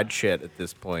with side shit at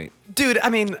this point. dude.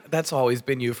 I mean, that's always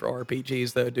been you for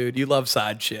RPGs, though, dude. You love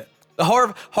side shit. The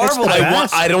Harville, the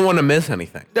best. I don't want to miss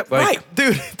anything. Like, right,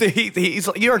 dude. You're a He's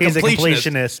a completionist.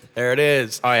 completionist. There it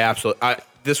is. I absolutely.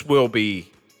 This will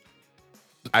be.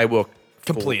 I will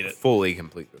Complete it. fully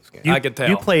complete this game. You, I could tell.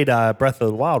 You played Breath of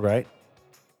the Wild, right?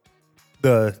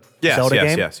 The Yes, Zelda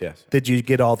yes, game? yes. Did you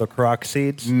get all the Croc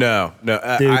seeds? No. Dude,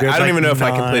 I there's don't like even know if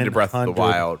I completed Breath of the 900.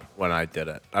 Wild when I did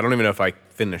it. I don't even know if I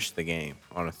finished the game,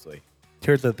 honestly.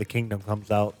 Tears of the Kingdom comes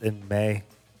out in May.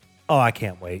 Oh, I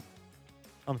can't wait.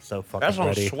 I'm so fucking That's on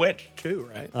ready. Switch too,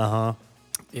 right? Uh-huh.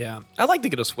 Yeah, I'd like to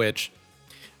get a Switch.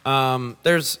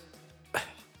 There's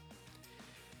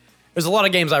a lot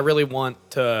of games I really want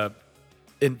to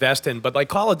invest in, but like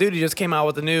Call of Duty just came out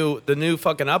with the new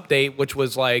fucking update, which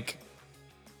was like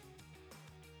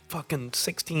fucking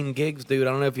 16 gigs, dude.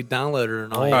 I don't know if you downloaded it or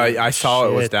not. I saw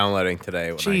it was shit. downloading today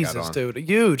when I got Jesus, on. dude,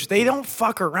 huge. They don't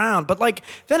fuck around, but like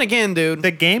then again, dude.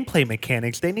 The gameplay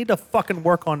mechanics, they need to fucking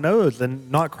work on those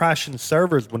and not crashing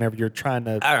servers whenever you're trying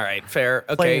to All right, fair.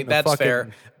 play Okay, in the that's fair.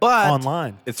 fucking But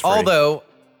online. It's free. although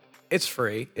it's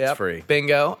free, yep. free.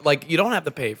 Bingo. Like you don't have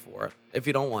to pay for it if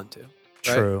you don't want to. Right?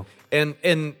 True.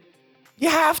 And you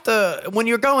have to when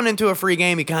you're going into a free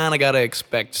game, you kind of got to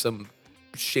expect some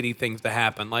shitty things to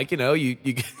happen. Like you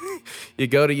you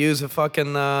go to use a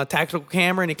fucking tactical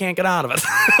camera and you can't get out of it.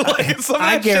 Like some of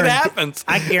that shit happens.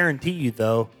 I guarantee you,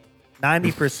 though,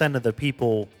 90% of the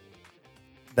people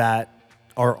that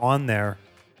are on there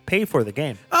pay for the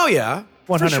game. Oh yeah,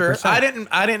 for sure. 100%.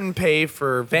 I didn't pay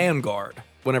for Vanguard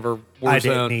whenever I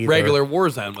didn't Warzone either. regular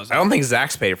Warzone was. I don't think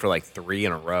Zach's paid for like 3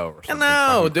 in a row or something.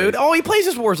 No, fucking dude. crazy. All he plays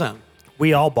is Warzone.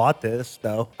 We all bought this,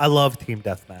 though. I love Team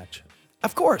Deathmatch.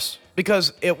 Of course,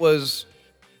 because it was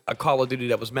a Call of Duty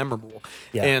that was memorable.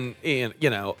 Yeah. And you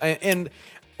know, and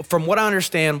from what I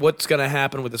understand, what's going to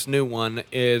happen with this new one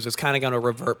is it's kind of going to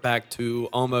revert back to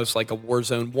almost like a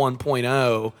Warzone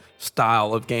 1.0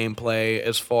 style of gameplay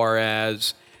as far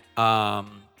as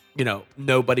you know,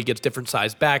 nobody gets different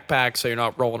sized backpacks, so you're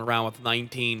not rolling around with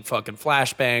 19 fucking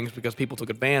flashbangs because people took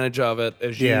advantage of it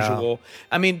as Yeah. usual.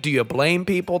 I mean, do you blame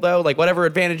people though? Like whatever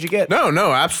advantage you get,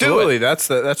 No, absolutely. That's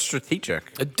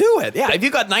strategic. do it. Yeah, if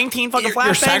you got 19 fucking flashbangs, You're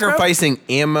bro, sacrificing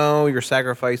ammo. You're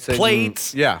sacrificing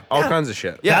Plates. Yeah, all Yeah. kinds of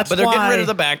shit. Yeah, That's but they're getting rid why- of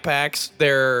the backpacks.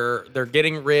 They're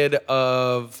getting rid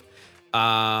of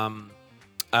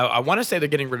I want to say they're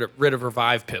getting rid of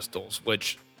revive pistols,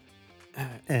 which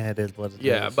It is what it is.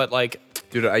 yeah, but like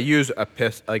Dude, I use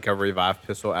a revive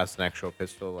pistol as an actual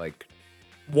pistol, like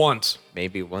once.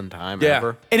 maybe one time Yeah.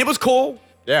 ever. And it was cool.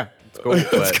 Yeah, it's cool. It's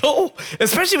but cool.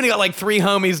 Especially when you got like 3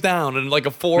 homies down and like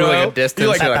a 4 You're like a distance, You're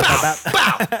like, you're like,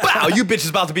 bow, bow, bow. You bitch is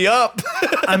about to be up.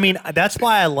 I mean, that's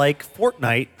why I like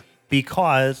Fortnite,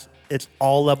 because it's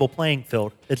all level playing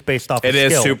field. It's based off It of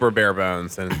is skill. super bare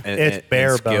bones and It's and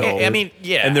bare skill. bones. I mean,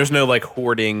 yeah. And there's no like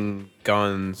hoarding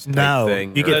guns type No,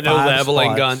 thing. you or- get no 5 leveling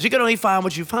spots. guns. You can only find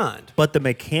what you find. But the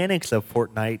mechanics of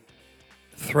Fortnite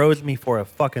throws me for a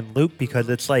fucking loop because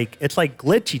it's like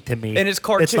glitchy to me. And it's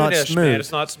not cartoonish, smooth. man.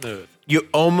 It's not smooth. you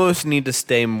almost need to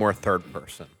stay more third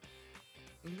person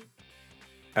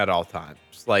at all times.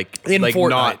 Like In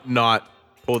Fortnite. not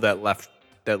pull that left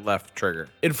trigger.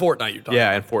 In Fortnite, you're talking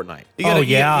Yeah, about. in Fortnite. You gotta, Oh,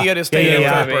 yeah. You gotta stay Yeah, in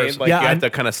yeah, third yeah. person. Like Yeah, you have and- to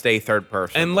kind of stay third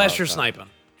person. Unless all you're the time. sniping.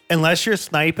 Unless you're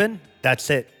sniping, that's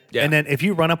it. Yeah. And then if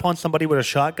you run up on somebody with a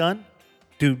shotgun,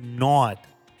 do not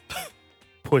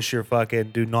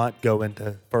do not go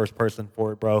into first person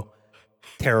for it, bro.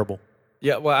 Terrible.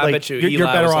 Yeah, well, I Like, bet you you're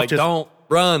Eli better was off like, just- don't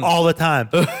run. All the time.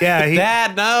 Yeah,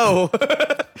 Dad, no.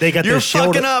 they got You're this shield.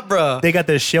 fucking up, bro. They got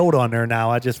this shield on there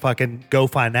now. I just fucking go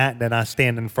find that, and then I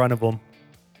stand in front of him.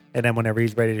 And then whenever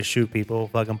he's ready to shoot people,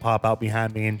 fucking pop out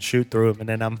behind me and shoot through him. And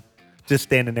then I'm just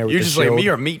standing there with You're the just shield. like me,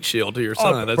 you're a meat shield to your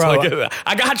son. That's bro. like,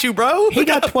 I got you, bro. He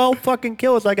got 12 fucking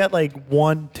kills. I got like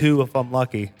 1, 2 if I'm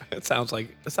lucky. It sounds like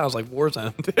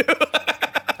Warzone, dude.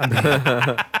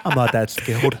 I'm not that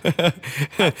skilled.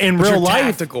 In real You're life,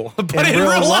 tactical. But in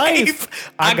real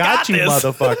life, I got you, this.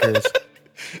 motherfuckers.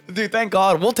 Dude, thank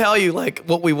God. We'll tell you like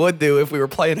what we would do if we were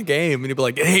playing a game, and you'd be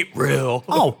like, "It ain't real."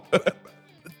 Oh,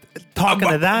 talking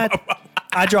to that,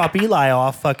 I drop Eli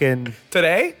off fucking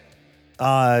Today?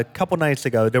 a couple nights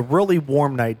ago. The really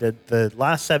warm night, the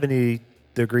last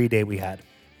 70-degree day we had.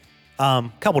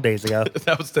 Couple days ago.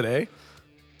 That was today.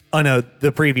 Oh no,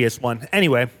 the previous one.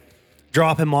 Anyway,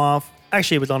 drop him off.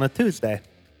 Actually, it was on a Tuesday.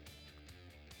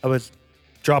 I was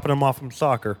dropping him off from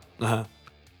soccer.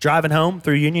 Driving home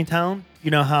through Uniontown. You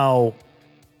know how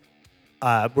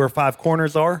where 5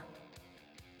 Corners are?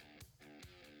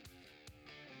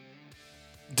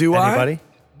 Do Anybody? I?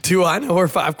 Do I know where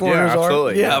 5 Corners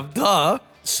absolutely, are? yeah. Duh.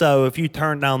 So if you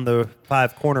turn down the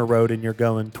 5 Corner road and you're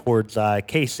going towards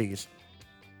Casey's,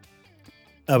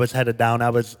 I was headed down. I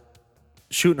was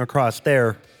shooting across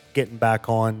there, getting back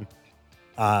on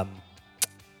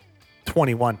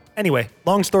 21. Anyway,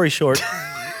 long story short,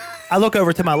 I look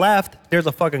over to my left. There's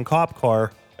a fucking cop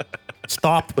car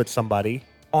stopped with somebody.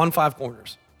 On 5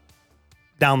 Corners.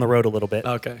 down the road a little bit.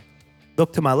 Okay.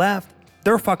 Look to my left.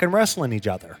 They're fucking wrestling each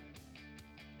other.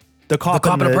 The cop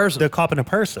and a person. The cop and a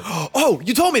person. Oh,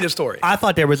 you told me this story. I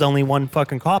thought there was only one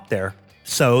fucking cop there.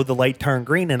 So the light turned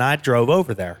green and I drove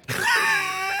over there.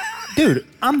 Dude,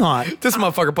 I'm not. This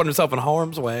motherfucker put himself in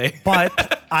harm's way.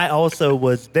 But I also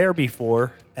was there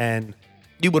before, and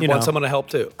You would You want know. someone to help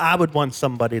too. I would want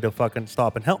somebody to fucking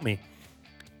stop and help me.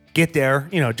 Get there,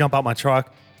 jump out my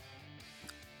truck,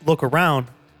 look around.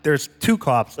 There's 2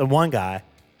 cops and 1 guy.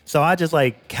 So I just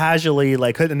like casually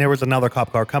and there was another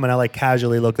cop car coming. I like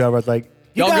casually looked over. I was like,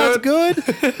 "You Y'all guys good?"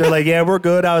 They're like, "Yeah, we're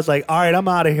good." I was like, "All right, I'm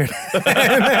out of here."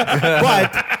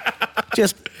 But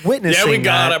just witnessing Yeah, we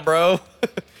got that, it, bro.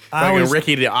 I Fucking was,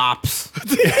 Ricky the Ops.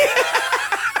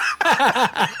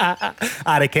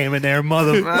 I'd have came in there,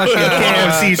 motherfucking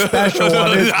KFC special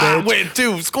on this I bitch. went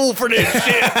to school for this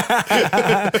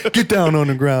shit. Get down on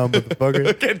the ground,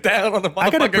 motherfucker. Get down on the I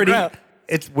got a motherfucking pretty. ground.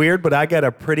 It's weird, but I got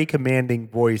a pretty commanding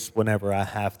voice whenever I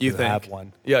have to You think? have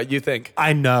one. Yeah, you think?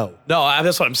 I know. No,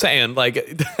 that's what I'm saying. Like,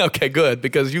 okay, good,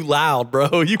 because you loud,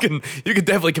 bro. You can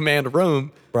definitely command a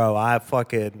room. Bro, I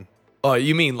Oh,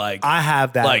 you mean like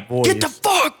have that like voice. get the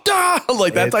fuck down,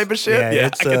 like that It's- type of shit? Yeah,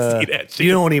 it's, I can see that shit.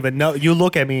 You don't even know. You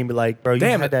look at me and be like, bro, you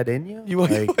Damn had it. that in you? You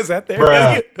Like, was that there?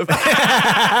 Bruh.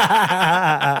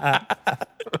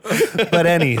 but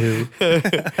anywho,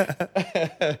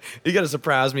 You got to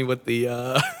surprise me with the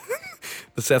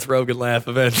the Seth Rogen laugh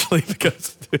eventually,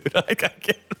 because dude, I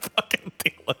can't fucking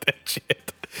deal with that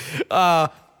shit.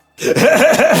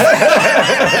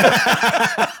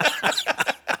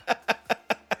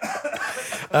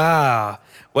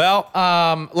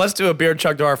 Well, let's do a beer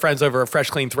chug to our friends over at Fresh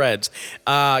Clean Threads.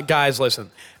 Guys,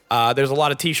 listen. There's a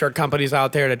lot of t-shirt companies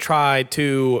out there that try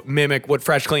to mimic what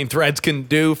Fresh Clean Threads can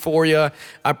do for you.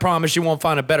 I promise you won't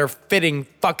find a better fitting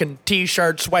fucking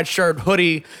t-shirt, sweatshirt,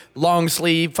 hoodie, long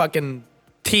sleeve, fucking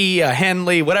tee, a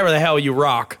Henley, whatever the hell you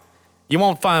rock. You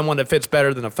won't find one that fits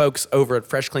better than the folks over at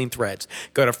Fresh Clean Threads.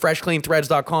 Go to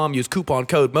freshcleanthreads.com, use coupon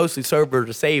code MOSTLYSOBER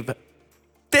to save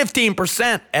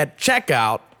 15% at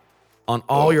checkout on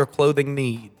all your clothing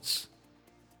needs.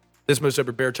 This Most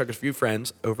Sober Beer Chug is for you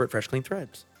friends over at Fresh Clean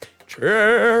Threads.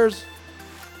 Cheers!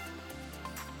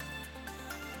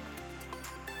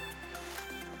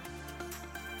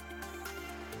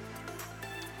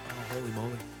 Oh, holy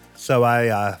moly. so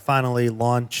I finally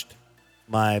launched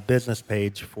my business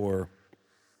page for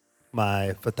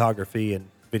my photography and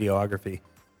videography.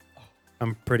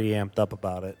 I'm pretty amped up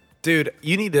about it. Dude,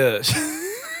 you need to...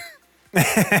 you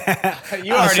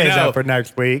I'll already save know. that for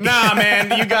next week. Nah,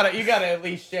 man, you gotta at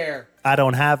least share. I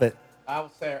don't have it. I'll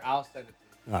send it to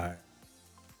you. All right.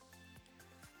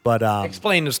 But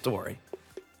Explain the story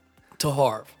to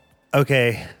Harv.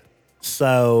 okay,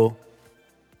 so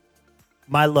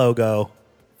my logo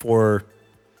for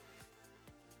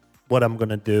what I'm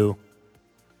gonna do,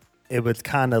 it was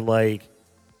kind of like,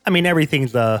 I mean,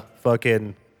 everything's a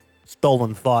fucking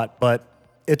stolen thought, but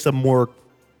it's a more,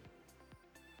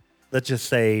 let's just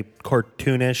say,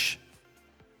 cartoonish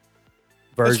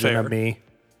version of fair. me.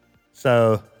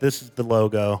 So this is the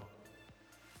logo.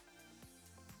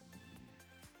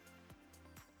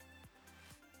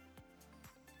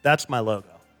 That's my logo.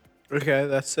 Okay,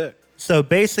 that's it. So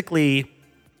basically,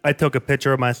 I took a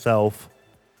picture of myself,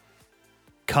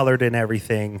 colored in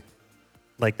everything,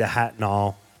 like the hat and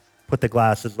all, put the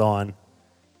glasses on,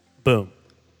 boom,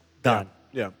 done.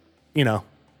 Yeah.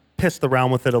 Pissed around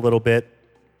with it a little bit.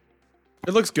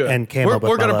 It looks good. And came we're up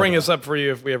with we're my gonna bring logo. this up for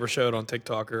you if we ever show it on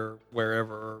TikTok or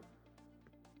wherever.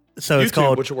 So it's YouTube,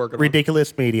 called what you're working on.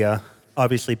 Ridiculous Media,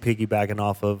 obviously piggybacking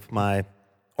off of my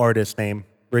artist name,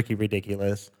 Ricky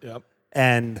Ridiculous. Yep.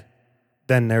 And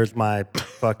then there's my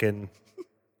fucking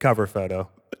cover photo.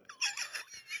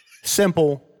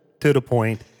 Simple, to the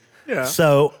point. Yeah.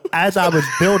 So as I was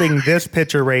building this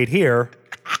picture right here,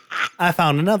 I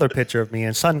found another picture of me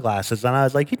in sunglasses, and I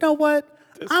was like, you know what?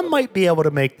 I might be able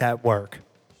to make that work.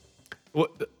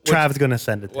 Trav's gonna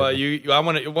send it to Well, me. I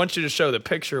want you to show the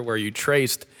picture where you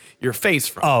traced your face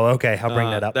from. Oh, okay. I'll bring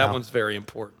that up That now. one's very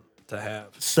important to have.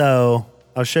 So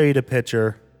I'll show you the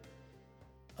picture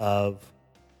of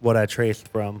what I traced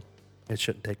from. It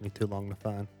shouldn't take me too long to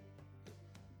find.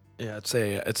 Yeah,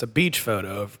 it's a beach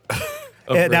photo of.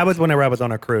 of That Rick. was whenever I was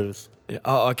on a cruise. Yeah,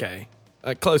 oh, okay.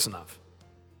 Close enough.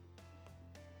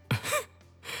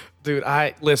 Dude,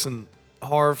 listen,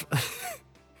 Harv.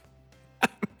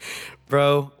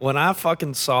 Bro, when I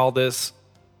fucking saw this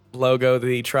logo that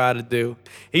he tried to do,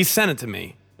 he sent it to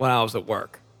me when I was at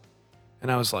work.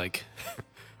 And I was like,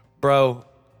 bro,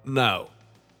 no.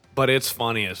 But it's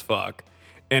funny as fuck.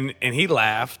 And he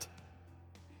laughed.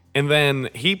 And then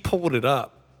he pulled it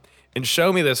up and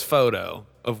showed me this photo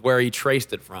of where he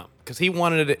traced it from because he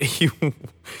wanted it.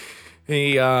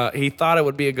 He thought it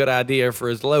would be a good idea for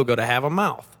his logo to have a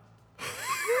mouth.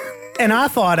 And I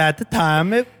thought at the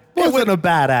time it wasn't a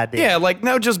bad idea. Yeah, like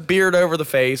no, just beard over the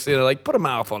face. Like put a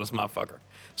mouth on this motherfucker.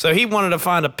 So he wanted to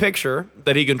find a picture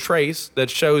that he can trace that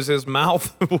shows his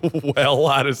mouth well,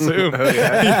 I'd assume.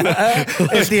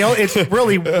 It's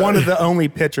really one of the only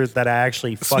pictures that I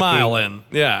actually fucking Smiling.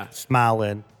 Yeah. smile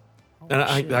in.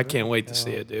 And I can't wait to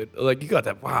see it, dude. Like you got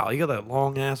that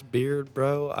long ass beard,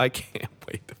 bro. I can't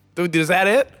wait. Dude, is that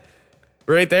it?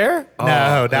 Right there?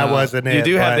 No, that wasn't it. You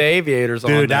do have but- the aviators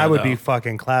on. Dude, there, that would though. be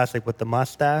fucking classic with the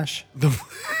mustache.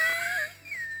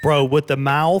 Bro, with the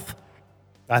mouth.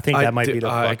 I think that might be the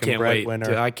I fucking can't wait. breadwinner.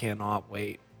 Dude, I cannot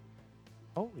wait.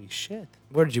 Holy shit.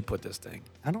 Where did you put this thing?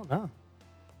 I don't know.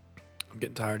 I'm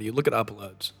getting tired of you. Look at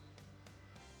uploads.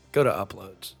 Go to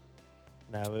uploads.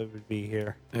 No, it would be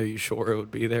here. Are you sure it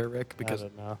would be there, Rick? I Because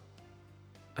don't know.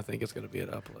 I think it's going to be at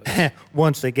uploads.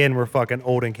 Once again, we're fucking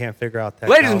old and can't figure out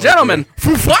technology. Ladies and gentlemen,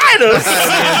 Foo Fighters.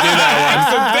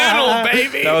 Accidental,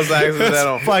 baby. That was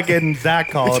accidental. Fucking Zach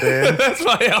called in. That's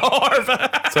my harp.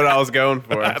 That's what I was going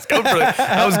for.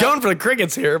 I was going for the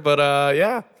crickets here, but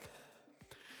yeah.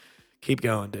 Keep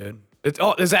going, dude.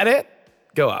 Is that it?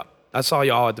 Go up. I saw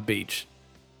y'all at the beach.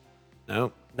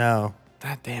 No. No.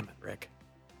 God damn it, Rick.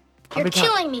 You're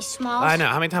killing me, Smalls. I know.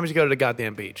 How many times you go to the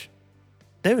goddamn beach?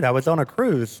 Dude, I was on a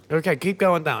cruise. Okay, keep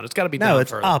going down. It's got to be No, down it's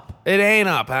further. up. It ain't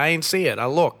up. I ain't see it. I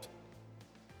looked.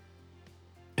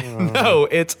 No,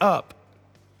 it's up.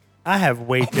 I have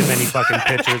way too many fucking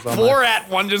pictures on my Four at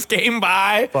one just came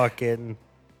by. fucking...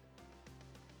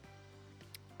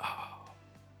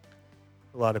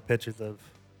 A lot of pictures of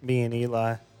me and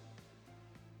Eli.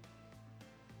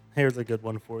 Here's a good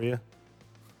one for you.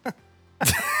 Who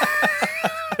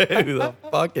the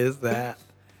fuck is that?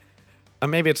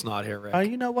 Maybe it's not here, Rick. Oh,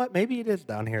 you know what? Maybe it is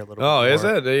down here a little Oh, bit is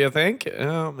more. it? Do you think?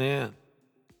 Oh, man.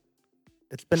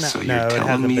 It's been that. So no, you're it telling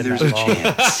hasn't me been there's that a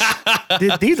long.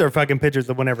 chance? These are fucking pictures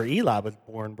of whenever Eli was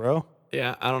born, bro.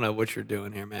 Yeah, I don't know what you're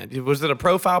doing here, man. Was it a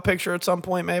profile picture at some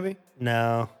point, maybe?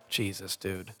 No, Jesus,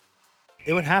 dude.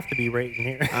 it would have to be right in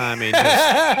here. I mean,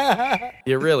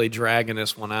 you're really dragging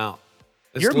this one out.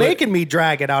 It's You're making me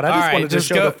drag it out. I All just right, wanted to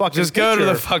show the fucking just go to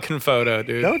the picture. fucking photo,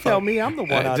 dude. Don't tell me I'm the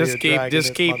one out just here keep, dragging just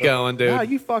this keep mother- going, dude. Nah,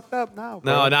 you fucked up now,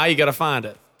 bro. No, now you gotta find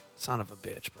it. Son of a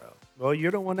bitch, bro. Well,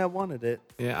 you're the one that wanted it.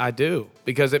 Yeah, I do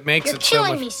because it makes You're it so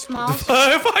killing much. me, Smalls.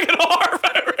 Fucking harp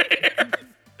over here.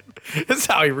 That's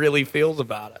how he really feels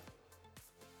about it.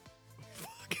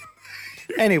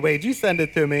 Anyway, did you send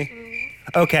it to me?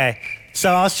 Okay,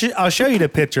 so I'll show you the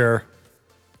picture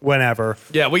whenever.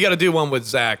 Yeah, we got to do one with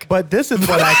Zach. But this is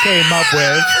what I came up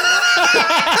with.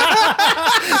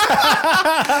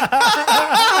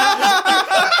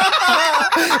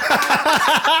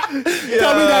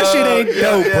 Tell me that shit ain't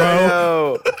dope, bro.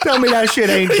 No, Tell me that shit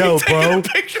ain't dope, bro.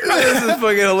 this is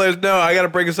fucking hilarious. No, I gotta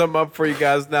bring something up for you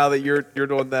guys now that you're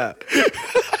doing that.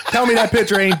 Tell me that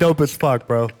picture ain't dope as fuck,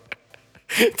 bro.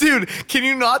 Dude, can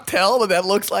you not tell that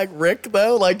looks like Rick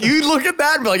though? Like you look at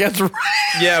that and be like, that's Rick.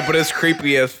 Yeah, but it's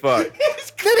creepy as fuck.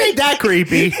 That ain't that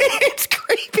creepy. It's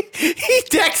creepy. He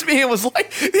texted me and was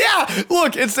like, yeah,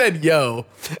 look, it said, yo.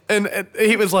 And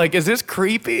he was like, is this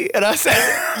creepy? And I said,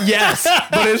 yes,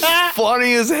 but it's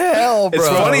funny as hell, bro. It's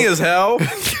funny as hell,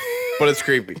 but it's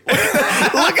creepy.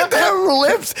 Look at them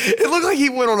lips. It looked like he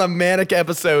went on a manic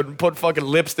episode and put fucking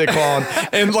lipstick on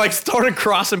and like started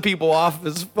crossing people off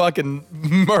his fucking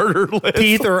murder list.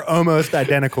 Teeth are almost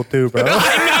identical too, bro. Dude,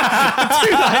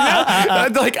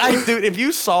 if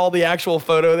you saw the actual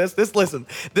photo of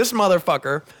this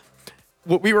motherfucker,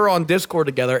 we were on Discord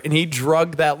together and he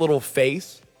drugged that little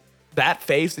face, that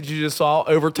face that you just saw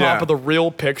over top Yeah. of the real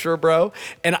picture, bro.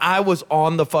 And I was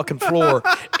on the fucking floor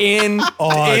in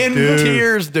dude.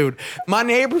 tears, dude. My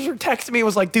neighbors were texting me and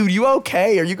was like, dude, you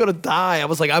okay? Are you gonna die? I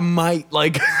was like, I might.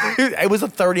 Like, it was a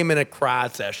 30-minute cry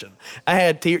session. I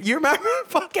had tears. You remember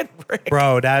fucking Rick?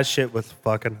 Bro, that shit was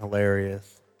fucking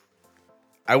hilarious.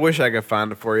 I wish I could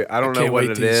find it for you. I don't know can't what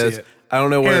wait it till you see is. it. I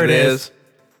don't know what Here it is.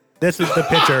 This is the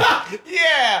picture.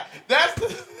 Yeah, that's the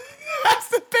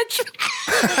picture.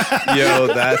 Yo,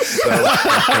 that's so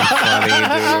fucking funny,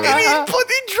 And dude.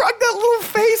 he drugged that little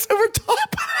face over top of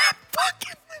that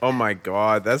fucking. Oh my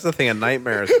god, that's the thing of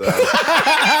nightmares though.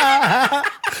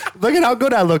 Look at how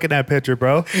good I look in that picture,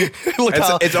 bro. Look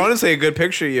how, It's honestly a good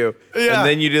picture of you. Yeah. And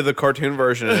then you do the cartoon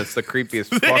version and it's the creepiest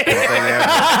fucking thing ever.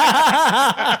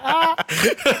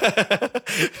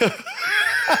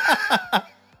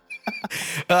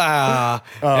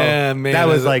 yeah, man, That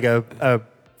was like a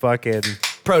fucking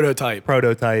prototype.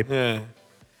 prototype. Yeah.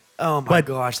 Oh my But-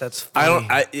 gosh, that's funny.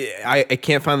 I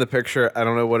can't find the picture. I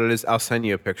don't know what it is. I'll send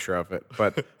you a picture of it.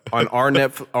 But on our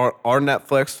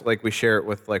Netflix, like we share it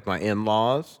with like my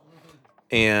in-laws,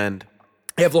 and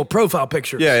They have little profile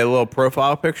pictures. yeah, little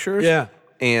profile pictures. Yeah.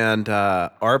 And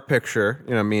our picture,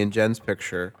 me and Jen's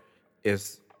picture,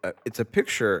 is it's a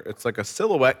picture. It's like a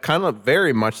silhouette, kind of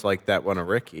very much like that one of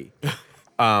Ricky.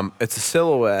 It's a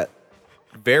silhouette,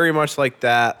 very much like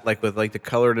that, like with like the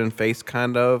colored in face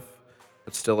kind of,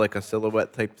 but still like a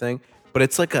silhouette type thing. But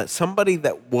it's like somebody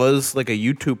that was like a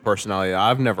YouTube personality that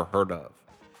I've never heard of,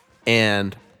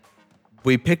 and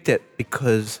we picked it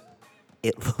because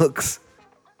it looks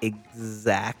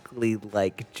exactly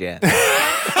like Jen.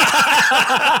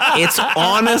 It's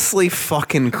honestly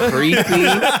fucking creepy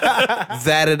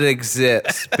that it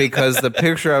exists because the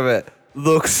picture of it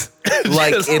looks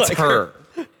like Just it's like her.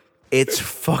 It's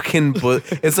fucking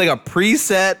it's like a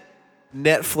preset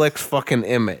Netflix fucking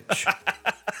image.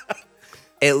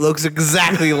 It looks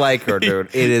exactly like her, dude.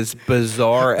 It is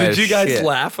bizarre as Did you guys shit.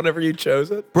 laugh whenever you chose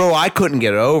it? Bro, I couldn't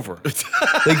get it over it.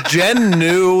 Like, Jen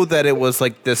knew that it was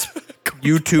like this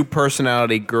YouTube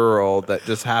personality girl that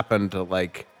just happened to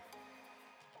like,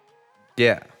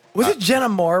 yeah. Was it Jenna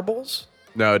Marbles?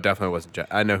 No, it definitely wasn't Jen.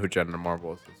 I know who Jenna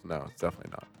Marbles is. No, it's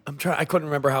definitely not. I couldn't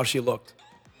remember how she looked.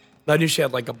 I knew she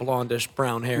had like a blondish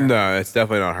brown hair. No, it's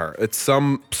definitely not her. It's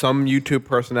some YouTube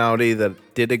personality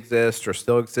that did exist or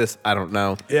still exists. I don't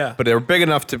know. Yeah. But they were big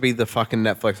enough to be the fucking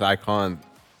Netflix icon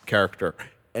character.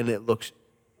 And it looks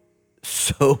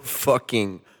so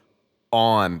fucking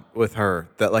on with her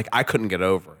that like I couldn't get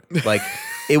over it. Like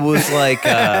it was like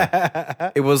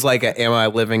a am I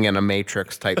living in a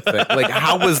Matrix type thing. Like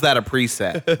how was that a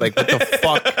preset? Like what the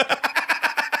fuck?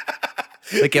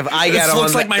 Like if I got This on,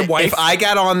 looks like my wife. If I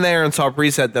got on there and saw a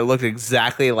preset that looked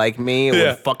exactly like me, it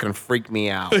would fucking freak me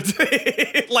out.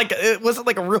 Like, was it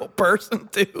like a real person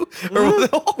too, or was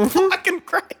it all fucking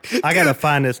crazy? I gotta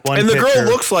find this one. And the picture. girl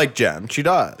looks like Jen. She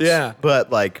does. Yeah.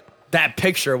 But like, That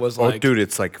picture was oh, like, dude,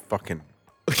 it's like fucking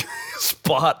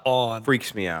spot on.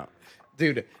 freaks me out.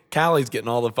 Dude, Callie's getting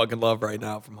all the fucking love right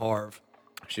now from Harv.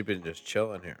 She's been just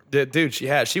chilling here. Dude, she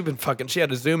had a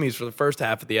zoomies for the first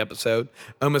half of the episode.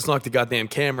 Almost knocked the goddamn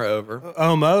camera over.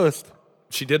 Almost.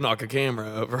 She did knock a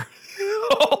camera over.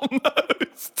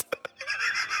 Almost.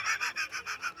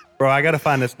 Bro, I gotta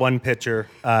find this one picture.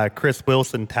 Chris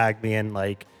Wilson tagged me in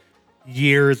like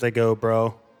years ago,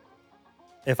 bro.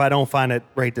 If I don't find it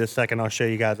right this second, I'll show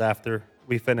you guys after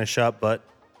we finish up. But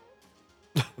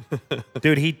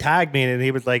dude, he tagged me and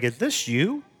he was like, "Is this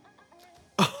you?"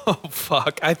 Oh,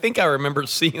 fuck. I think I remember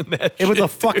seeing that. It was a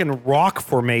shit, fucking rock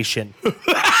formation, bro.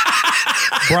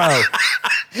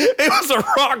 It was a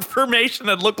rock formation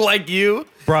that looked like you.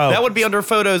 Bro. That would be under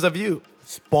photos of you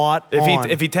Spot on.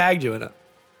 if he tagged you in it.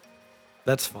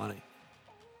 That's funny.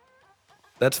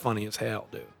 That's funny as hell,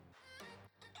 dude.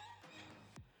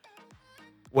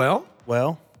 Well,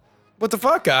 what the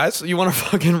fuck, guys? You want to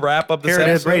fucking wrap up this Here it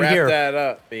is, episode? right Wrap here. that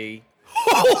up, B.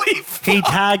 Holy fuck. He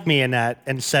tagged me in that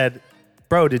and said,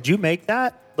 "Bro, did you make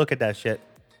that? Look at that shit.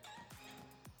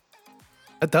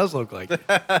 It does look like it.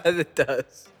 It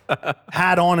does.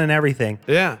 Hat on and everything."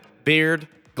 Yeah. Beard,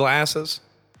 glasses,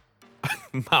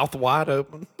 mouth wide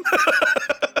open.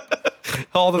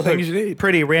 All the things you need.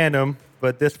 Pretty random,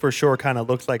 but this for sure kind of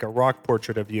looks like a rock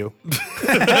portrait of you.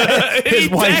 His His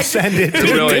wife sent it It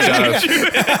to really me. does.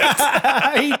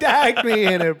 He tagged me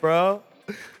in it, bro.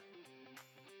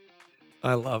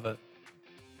 I love it.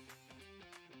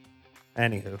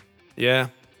 Anywho, Yeah.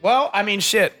 Well, I mean,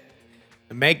 shit.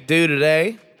 Make do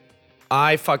today.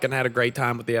 I fucking had a great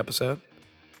time with the episode.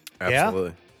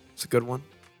 Absolutely. It's a good one.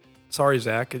 Sorry,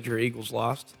 Zach, because your Eagles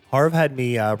lost. Harv had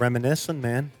me reminiscing,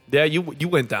 man. Yeah, you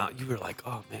went down. You were like,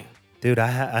 oh, man. Dude,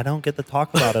 I don't get to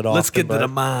talk about it often. Let's get but into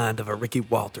the mind of a Ricky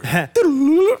Walter. I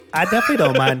definitely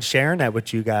don't mind sharing that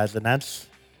with you guys, and that's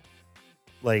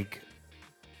like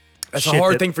That's a shit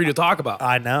hard that- thing for you to talk about.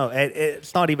 I know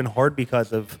it's not even hard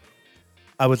because of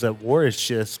I was at war. It's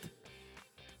just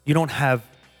you don't have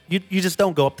you just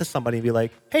don't go up to somebody and be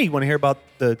like, "Hey, you want to hear about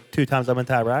the 2 times I went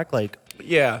to Iraq?" Like,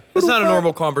 Yeah, it's not a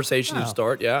normal conversation No. to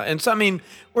start. Yeah, and so I mean,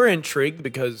 we're intrigued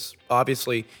because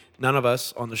obviously none of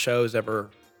us on the show has ever,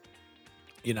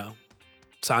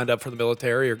 signed up for the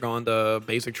military or gone to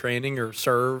basic training or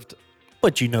served.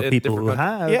 but you know In people who different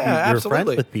coun- have. Yeah, You're absolutely.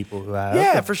 friends with people who have.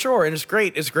 Yeah, and- for sure, and it's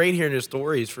great. It's great hearing your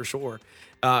stories for sure.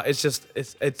 It's just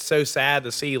it's so sad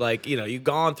to see you've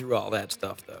gone through all that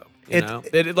stuff though.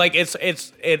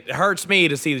 It hurts me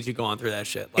to see that you've gone through that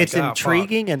shit. Like, it's oh, fuck.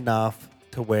 intriguing enough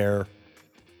to where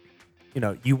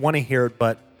you want to hear it,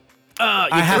 but You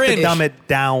I have to cringe. dumb it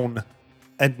down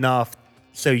enough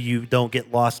so you don't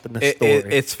get lost in the It- story.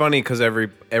 it's funny because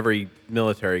every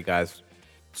military guy's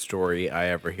story I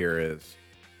ever hear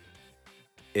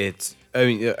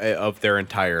of their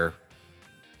entire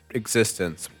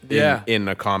existence in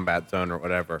a combat zone or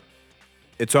whatever.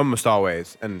 It's almost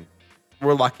always, and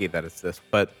we're lucky that it's this,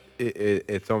 but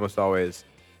it's almost always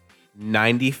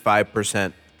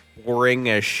 95% boring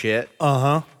as shit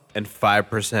and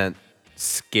 5%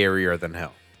 scarier than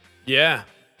hell. Yeah.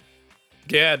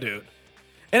 Yeah, dude.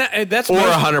 And that's Or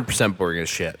most- 100% boring as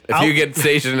shit. If you get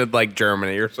stationed in like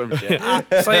Germany or some shit.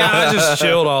 So yeah, I just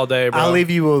chilled all day, bro. I'll leave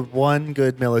you with one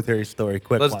good military story.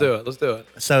 Quick Let's one. do it. Let's do it.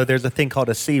 So there's a thing called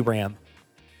a CRAM.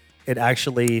 It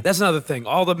actually That's another thing.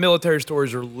 All the military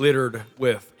stories are littered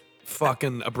with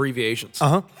fucking abbreviations.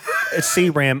 a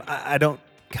CRAM. I don't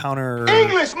counter.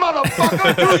 English,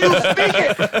 motherfucker, do you speak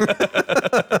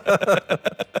it?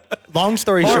 Long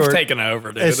story Marv's short, taking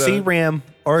over, dude. a CRAM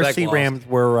or Zach CRAMs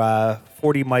were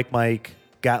 40 Mike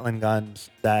Gatling guns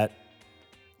that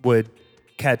would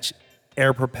catch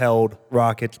air-propelled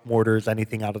rockets, mortars,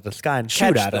 anything out of the sky and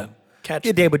shoot Catch at them. them. Catch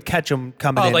Yeah, they would catch them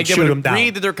coming Oh, in like and they shoot would them down.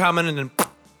 read that they're coming and then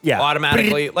Yeah.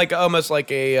 automatically, like almost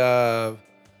like a,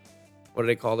 what do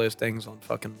they call those things on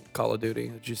fucking Call of Duty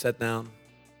that you set down?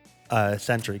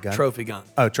 Sentry gun. Trophy gun.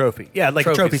 Oh, trophy. Yeah, like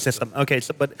Trophy a trophy system. system. Okay,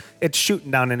 so but it's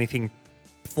shooting down anything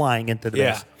flying into the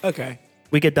base. Okay.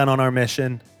 We get done on our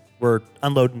mission. We're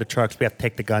unloading the trucks. We have to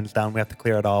take the guns down. We have to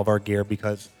clear out all of our gear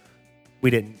because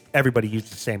everybody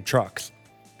used the same trucks.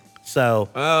 So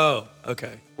Oh,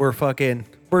 okay. we're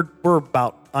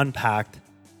about unpacked.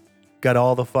 Got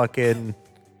all the fucking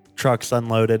trucks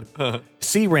unloaded.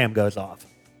 CRAM goes off.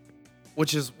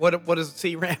 Which is, what is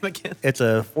CRAM again? It's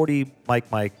a 40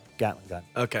 Mike Gatling gun.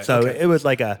 Okay, So okay. it was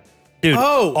like a, dude,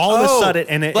 all of a sudden,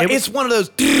 and it like, was, it's one of those,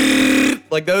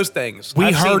 like those things. We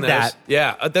I've seen heard those. that.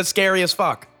 Yeah, that's scary as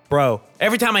fuck. bro,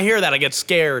 Every time I hear that, I get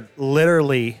scared.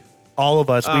 literally all of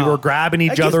us, we Oh, were grabbing that each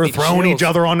gives other, me throwing each chills.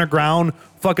 other on the ground.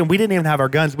 Fucking, we didn't even have our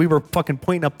guns. We were fucking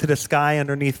pointing up to the sky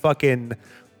underneath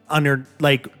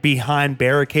behind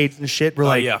barricades and shit. We're Oh,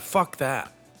 like, yeah, fuck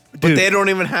that. But dude, they don't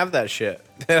even have that shit.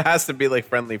 It has to be like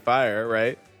friendly fire,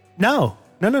 right? no,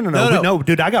 No.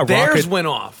 dude, I got Theirs rocket. went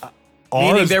off.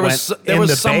 Meaning Ours there was went there in was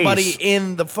the somebody base.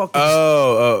 in the fucking.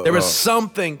 There there was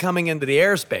something coming into the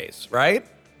airspace, right?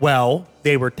 Well,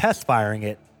 they were test firing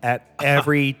it at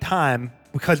every time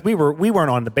because we weren't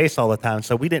on the base all the time,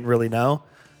 so we didn't really know.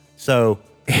 So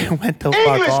it went to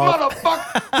fuck English, off.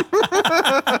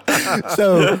 motherfucker.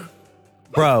 So,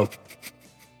 bro,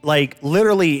 like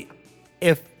literally,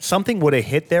 if something would have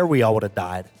hit there, we all would have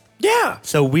died. Yeah.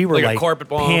 So we were Like a like carpet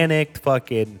bomb. panicked,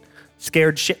 fucking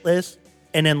scared shitless.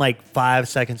 And then like 5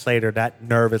 seconds later, that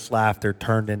nervous laughter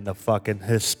turned into fucking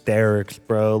hysterics,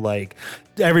 bro. Like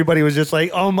everybody was just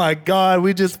like, "Oh my god,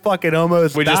 we just fucking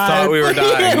almost We died." just thought we were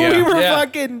dying, we yeah. were Yeah.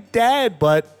 fucking dead,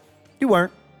 but you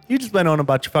weren't. You just went on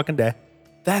about your fucking day.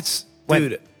 That's Went,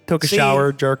 dude. took a see,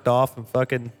 shower, jerked off, and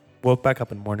fucking woke back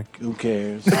up in the morning. Who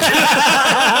cares?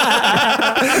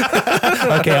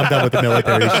 Okay, I'm done with the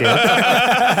military shit.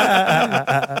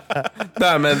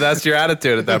 No, man, that's your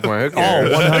attitude at that point. Who Oh,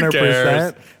 cares?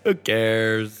 100%. Who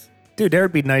cares? Dude,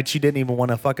 there'd be nights you didn't even want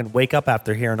to fucking wake up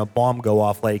after hearing a bomb go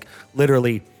off, like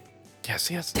literally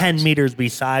Yes. 10 meters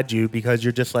beside you because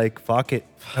you're just like, fuck it.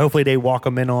 Hopefully they walk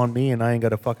them in on me and I ain't got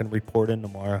to fucking report in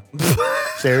tomorrow.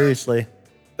 Seriously.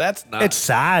 That's not. It's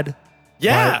sad.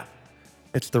 yeah.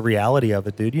 but it's the reality of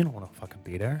it, dude. You don't want to fucking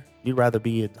be there. You'd rather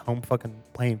be at home fucking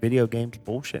playing video games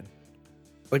bullshit.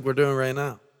 Like we're doing right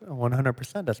now.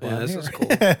 100%. That's why Yeah, I'm this here. is cool.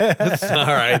 It's all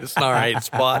right. It's all right.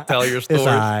 Spot. Tell your story. all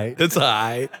right. It's all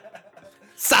right.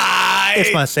 Sigh.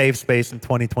 It's my safe space in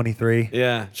 2023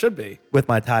 Yeah, should be. with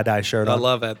my tie-dye shirt I on.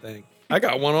 love that thing. I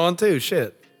got one on too.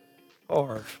 Shit.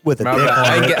 Hard. with a Bro, dick but on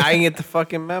I it. didn't get the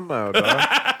fucking memo, dog.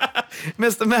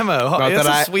 Missed the memo. Not, It's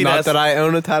that, a sweet not ass. that I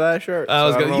own a tie-dye shirt. I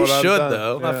was so gonna. don't You know what I've should done.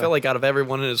 though. I Yeah. feel like out of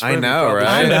everyone in his I room, you know, probably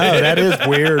right? I know, that is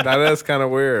weird. That is kind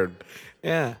of weird.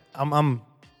 Yeah. I'm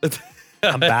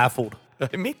baffled.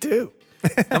 Me too.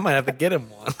 I might have to get him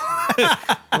one.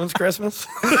 When's Christmas?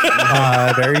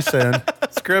 Very soon.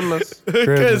 It's Christmas.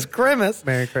 Because Christmas.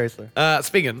 Mary Chrysler.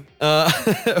 Speaking,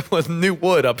 with new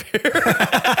wood up here.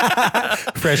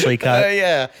 Freshly cut.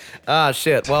 Yeah. Ah,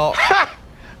 shit. Well.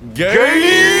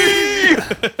 Gay!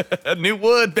 New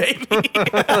wood, baby.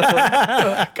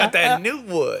 Got that new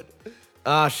wood.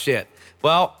 Ah, shit.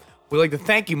 Well, we'd like to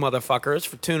thank you, motherfuckers,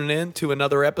 for tuning in to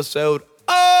another episode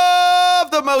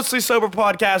of the Mostly Sober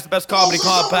Podcast, the best comedy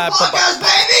compact. Podcast,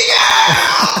 baby,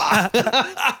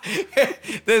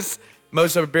 yeah! This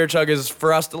Most Sober Beer Chug is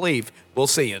for us to leave. We'll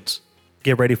see you.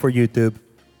 Get ready for YouTube.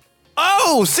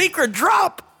 Oh, secret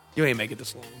drop. You ain't making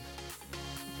this long.